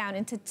peroxide down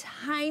into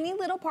tiny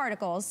little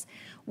particles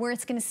where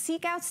it's gonna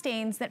seek out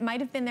stains that might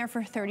have been there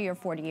for 30 or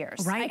 40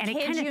 years. Right, I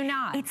kid you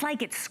not. It's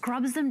like it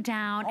scrubs them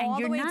down. All and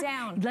you're the way not,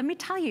 down. Let me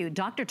tell you,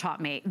 doctor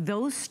taught me,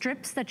 those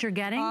strips that you're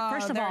getting,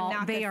 first of all,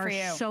 they are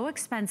so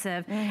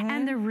expensive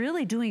and they're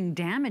really doing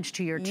damage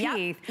to your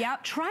teeth.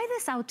 Yep. Try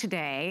this out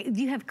today.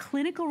 You have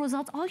clinical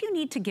results. All you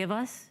need to give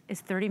us is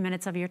 30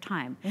 minutes of your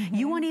time.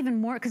 You want even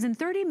more, because in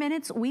 30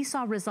 minutes, we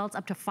saw results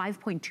up to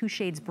 5.2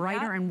 shades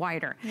brighter and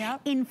whiter.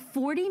 In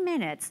 40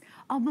 minutes,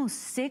 almost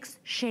 6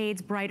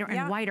 shades brighter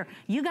and whiter.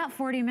 You got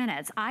 40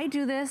 minutes. I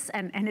do this,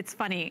 and it's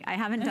funny, I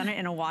haven't done it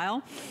in a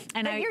while.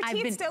 And but your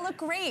teeth still look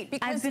great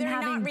because I've been they're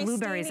having not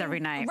blueberries restaining. every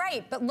night.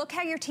 Right, but look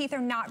how your teeth are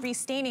not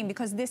restaining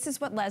because this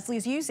is what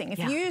Leslie's using. If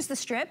you use the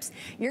strips,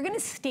 you're gonna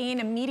stain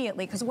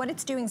immediately because what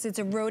it's doing is it's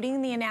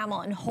eroding the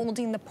enamel and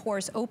holding the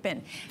pores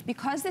open.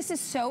 Because this is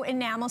so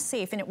enamel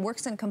safe and it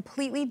works in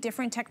completely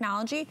different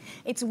technology,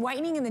 it's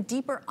whitening in the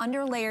deeper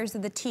under layers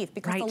of the teeth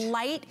because the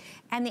light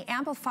and the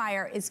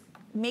amplifier is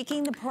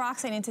making the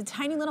peroxide into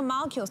tiny little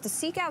molecules to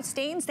seek out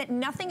stains that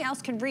nothing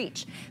else can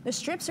reach. The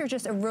strips are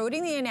just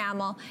eroding the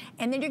enamel,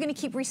 and then you're gonna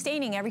keep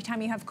restaining every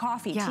time you have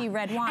coffee, tea,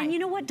 red wine. And you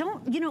know what,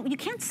 you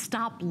can't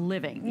stop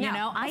living. You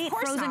know, I eat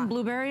frozen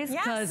blueberries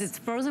because it's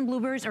frozen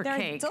blueberries or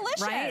cake,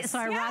 delicious. right? So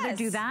I'd rather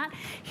do that.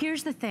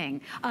 Here's the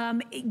thing,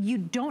 you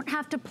don't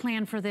have to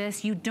plan for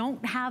this. You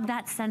don't have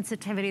that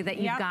sensitivity that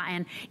you've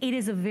gotten. It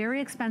is a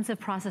very expensive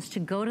process to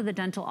go to the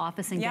dental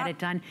office and get it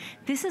done.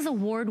 This is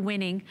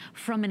award-winning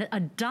from a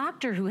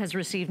doctor who has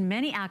received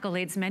many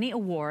accolades, many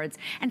awards,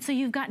 and so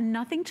you've got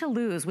nothing to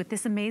lose with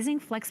this amazing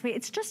FlexPay.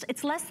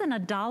 It's less than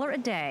 $1 a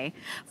day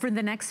for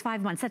the next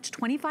 5 months. That's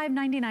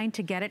 $25.99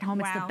 to get it home.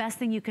 It's the best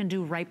thing you can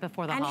do right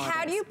before the holidays. And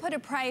how do you put a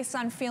price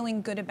on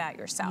feeling good about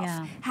yourself?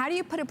 How do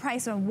you put a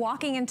price on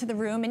walking into the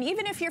room, and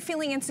even if you're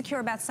feeling insecure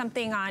about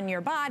something on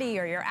your body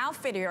or your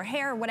outfit or your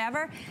hair or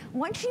whatever,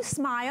 once you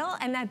smile,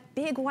 and that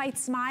big white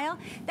smile,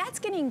 that's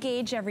gonna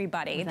engage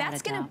everybody.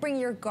 That's gonna bring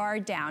your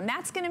guard down.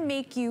 That's gonna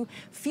make you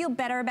feel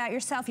better about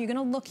yourself. You're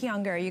gonna look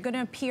younger. You're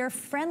gonna appear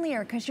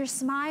friendlier because you're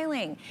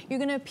smiling. You're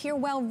gonna appear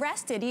well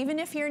rested even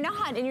if you're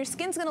not, and your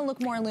skin's gonna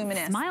look more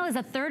luminous. Smile is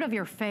a third of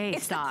your face,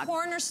 It's the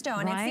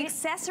cornerstone. It's the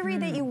accessory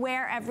that you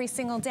wear every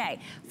single day.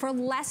 For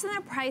less than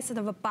the price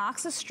of a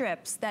box of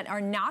strips that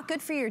are not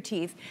good for your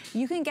teeth,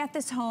 you can get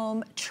this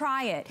home,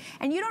 try it.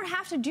 And you don't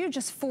have to do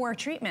just 4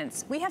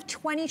 treatments. We have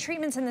 20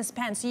 treatments in this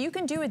pen, so you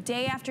can do it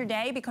day after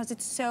day because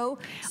it's so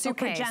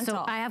super gentle.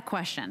 So I have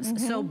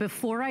questions. So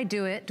before I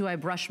do it, do I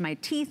brush my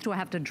teeth? Do I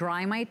have to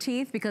dry my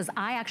teeth? Because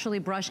I actually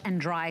brush and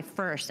dry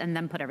first and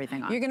then put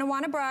everything on. You're gonna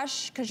wanna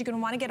brush because you're gonna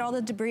wanna get all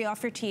the debris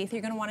off your teeth.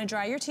 You're gonna wanna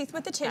dry your teeth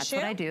with the tissue.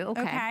 That's what I do,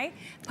 okay.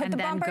 Put the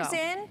bumpers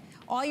in.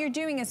 All you're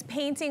doing is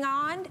painting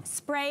on,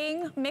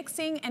 spraying,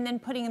 mixing, and then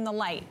putting in the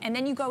light. And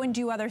then you go and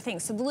do other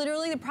things. So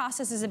literally the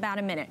process is about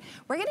a minute.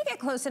 We're gonna get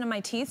close into my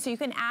teeth so you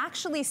can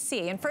actually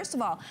see. And first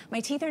of all, my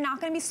teeth are not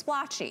gonna be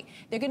splotchy.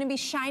 They're gonna be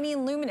shiny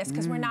and luminous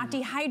because we're not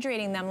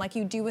dehydrating them like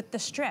you do with the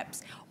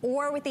strips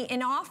or with the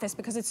in-office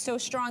because it's so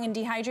strong in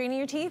dehydrating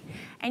your teeth.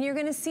 And you're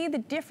gonna see the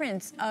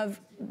difference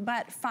of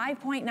but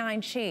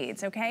 5.9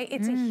 shades, okay?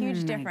 It's a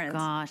huge difference.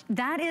 Gosh,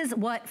 that is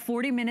what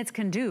 40 minutes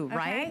can do,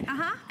 right?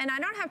 And I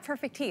don't have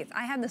perfect teeth.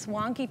 I have this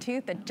wonky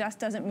tooth that just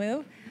doesn't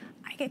move.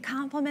 I get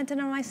complimented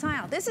on my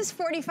smile. This is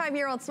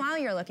 45-year-old smile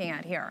you're looking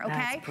at here, okay?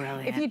 That's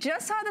brilliant. If you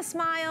just saw the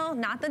smile,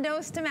 not the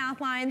nose to mouth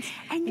lines,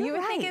 and you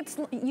would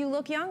think you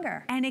look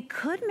younger. And it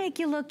could make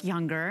you look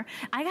younger.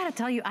 I gotta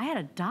tell you, I had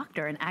a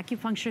doctor, an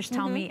acupuncturist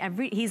tell me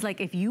he's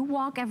like, if you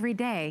walk every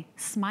day,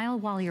 smile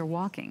while you're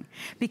walking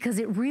because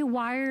it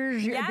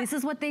rewires your, this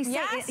is what they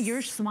say,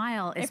 your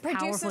smile is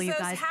powerful, you guys.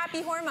 It produces those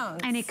happy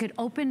hormones. And it could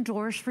open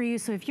doors for you.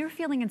 So if you're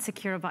feeling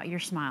insecure about your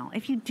smile,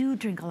 if you do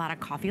drink a lot of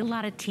coffee, a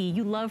lot of tea,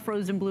 you love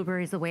frozen blueberries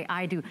the way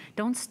I do,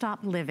 don't stop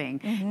living.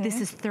 This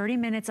is 30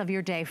 minutes of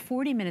your day,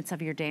 40 minutes of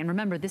your day. And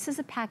remember, this is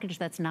a package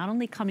that's not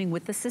only coming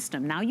with the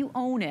system, now you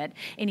own it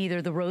in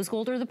either the rose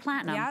gold or the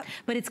platinum,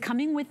 but it's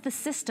coming with the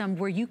system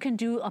where you can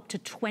do up to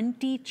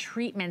 20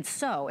 treatments.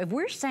 So if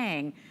we're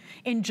saying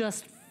in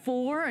just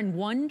 4 and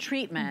 1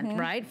 treatment,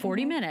 right,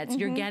 40 minutes,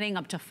 you're getting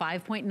up to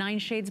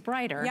 5.9 shades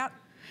brighter.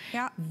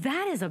 Yep.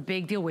 That is a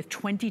big deal with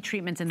 20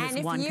 treatments in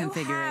this one configuration. And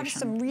if you have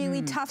some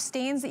really tough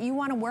stains that you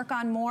want to work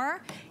on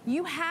more,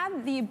 you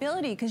have the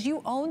ability, because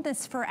you own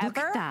this forever. Look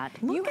at that.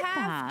 You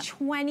have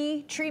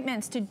 20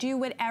 treatments to do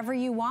whatever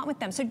you want with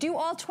them. So do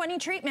all 20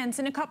 treatments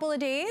in a couple of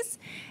days.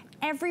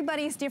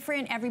 Everybody's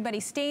different,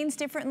 everybody stains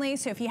differently,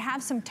 so if you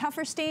have some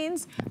tougher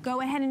stains, go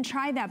ahead and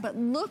try that. But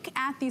look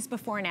at these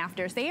before and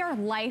afters. They are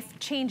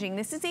life-changing.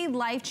 This is a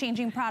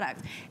life-changing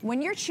product.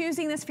 When you're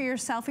choosing this for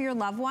yourself or your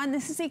loved one,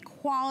 this is a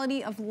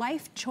quality of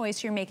life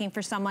choice you're making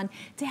for someone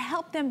to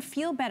help them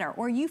feel better,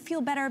 or you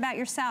feel better about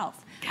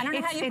yourself. I don't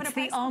know how you put a price on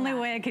that. It's the only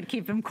way I could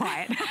keep him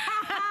quiet.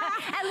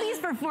 At least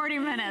for 40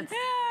 minutes.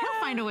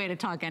 He'll find a way to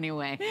talk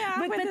anyway. Yeah,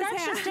 but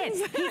that's just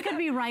it. He could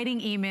be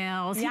writing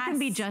emails. Yes. He could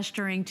be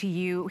gesturing to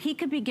you. He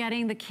could be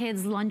getting the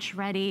kids' lunch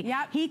ready.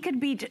 Yep. He could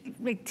be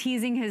like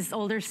teasing his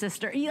older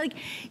sister.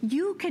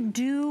 You could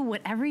do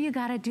whatever you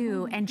gotta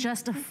do, and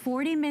just a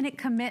 40-minute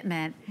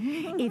commitment.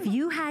 If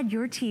you had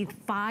your teeth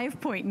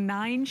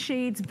 5.9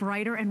 shades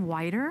brighter and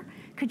whiter,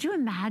 could you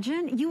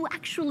imagine? You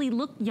actually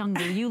look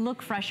younger. You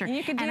look fresher.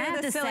 You could do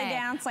the silly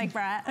dance like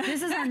Brett.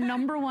 This is our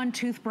 #1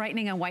 tooth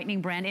brightening and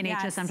whitening brand in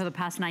HSN for the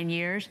past 9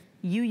 years.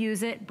 You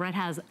use it, Brett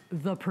has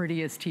the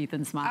prettiest teeth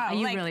and smile. Oh,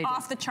 he like really off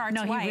does. the charts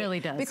No, white. he really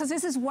does. Because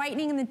this is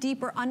whitening in the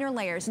deeper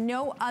underlayers.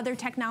 No other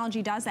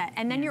technology does that.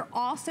 And then you're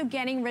also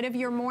getting rid of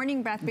your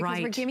morning breath,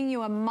 because we're giving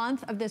you a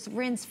month of this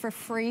rinse for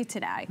free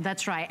today.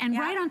 That's right. And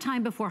right on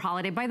time before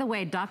holiday. By the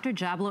way, Dr.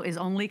 Jablo is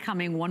only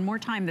coming one more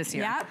time this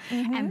year. Yep.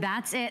 And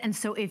that's it. And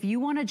so if you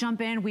want to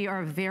jump in, we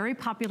are very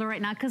popular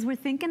right now because we're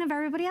thinking of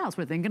everybody else.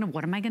 We're thinking of,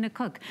 what am I going to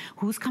cook?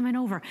 Who's coming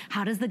over?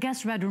 How does the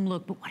guest bedroom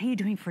look? But what are you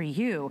doing for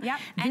you? Yep.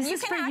 And you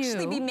can actually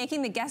be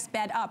making the guest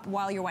bed up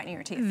while you're whitening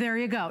your teeth. There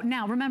you go.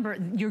 Now remember,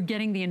 you're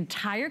getting the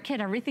entire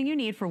kit, everything you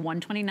need for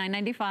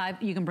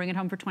 $129.95. You can bring it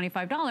home for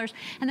 $25.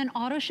 And then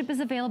auto ship is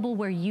available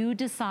where you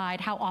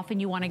decide how often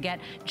you want to get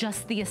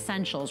just the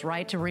essentials,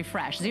 right? To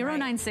refresh.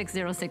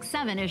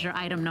 096067 is your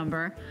item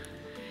number.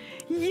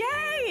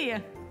 Yay!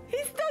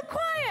 He's still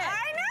quiet.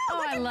 I know.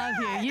 Oh, I love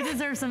you. You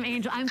deserve some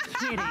angel. I'm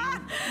kidding.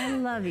 I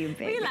love you,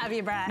 baby. We love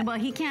you, Brett. Well,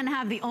 he can't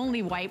have the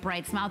only white,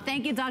 bright smile.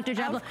 Thank you, Dr.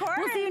 Jablo. Of course.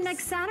 We'll see you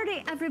next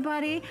Saturday,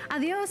 everybody.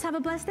 Adios. Have a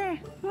blessed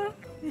day.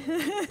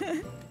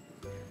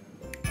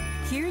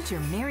 Here's your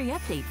Merry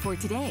Update for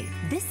today.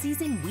 This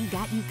season, we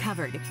got you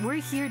covered. We're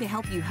here to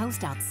help you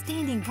host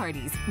outstanding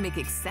parties, make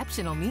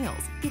exceptional meals,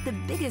 get the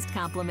biggest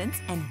compliments,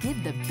 and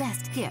give the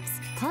best gifts.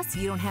 Plus,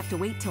 you don't have to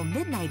wait till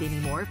midnight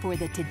anymore for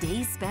the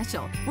Today's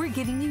Special. We're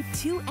giving you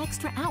 2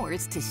 extra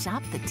hours to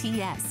shop the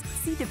TS.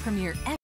 See the premiere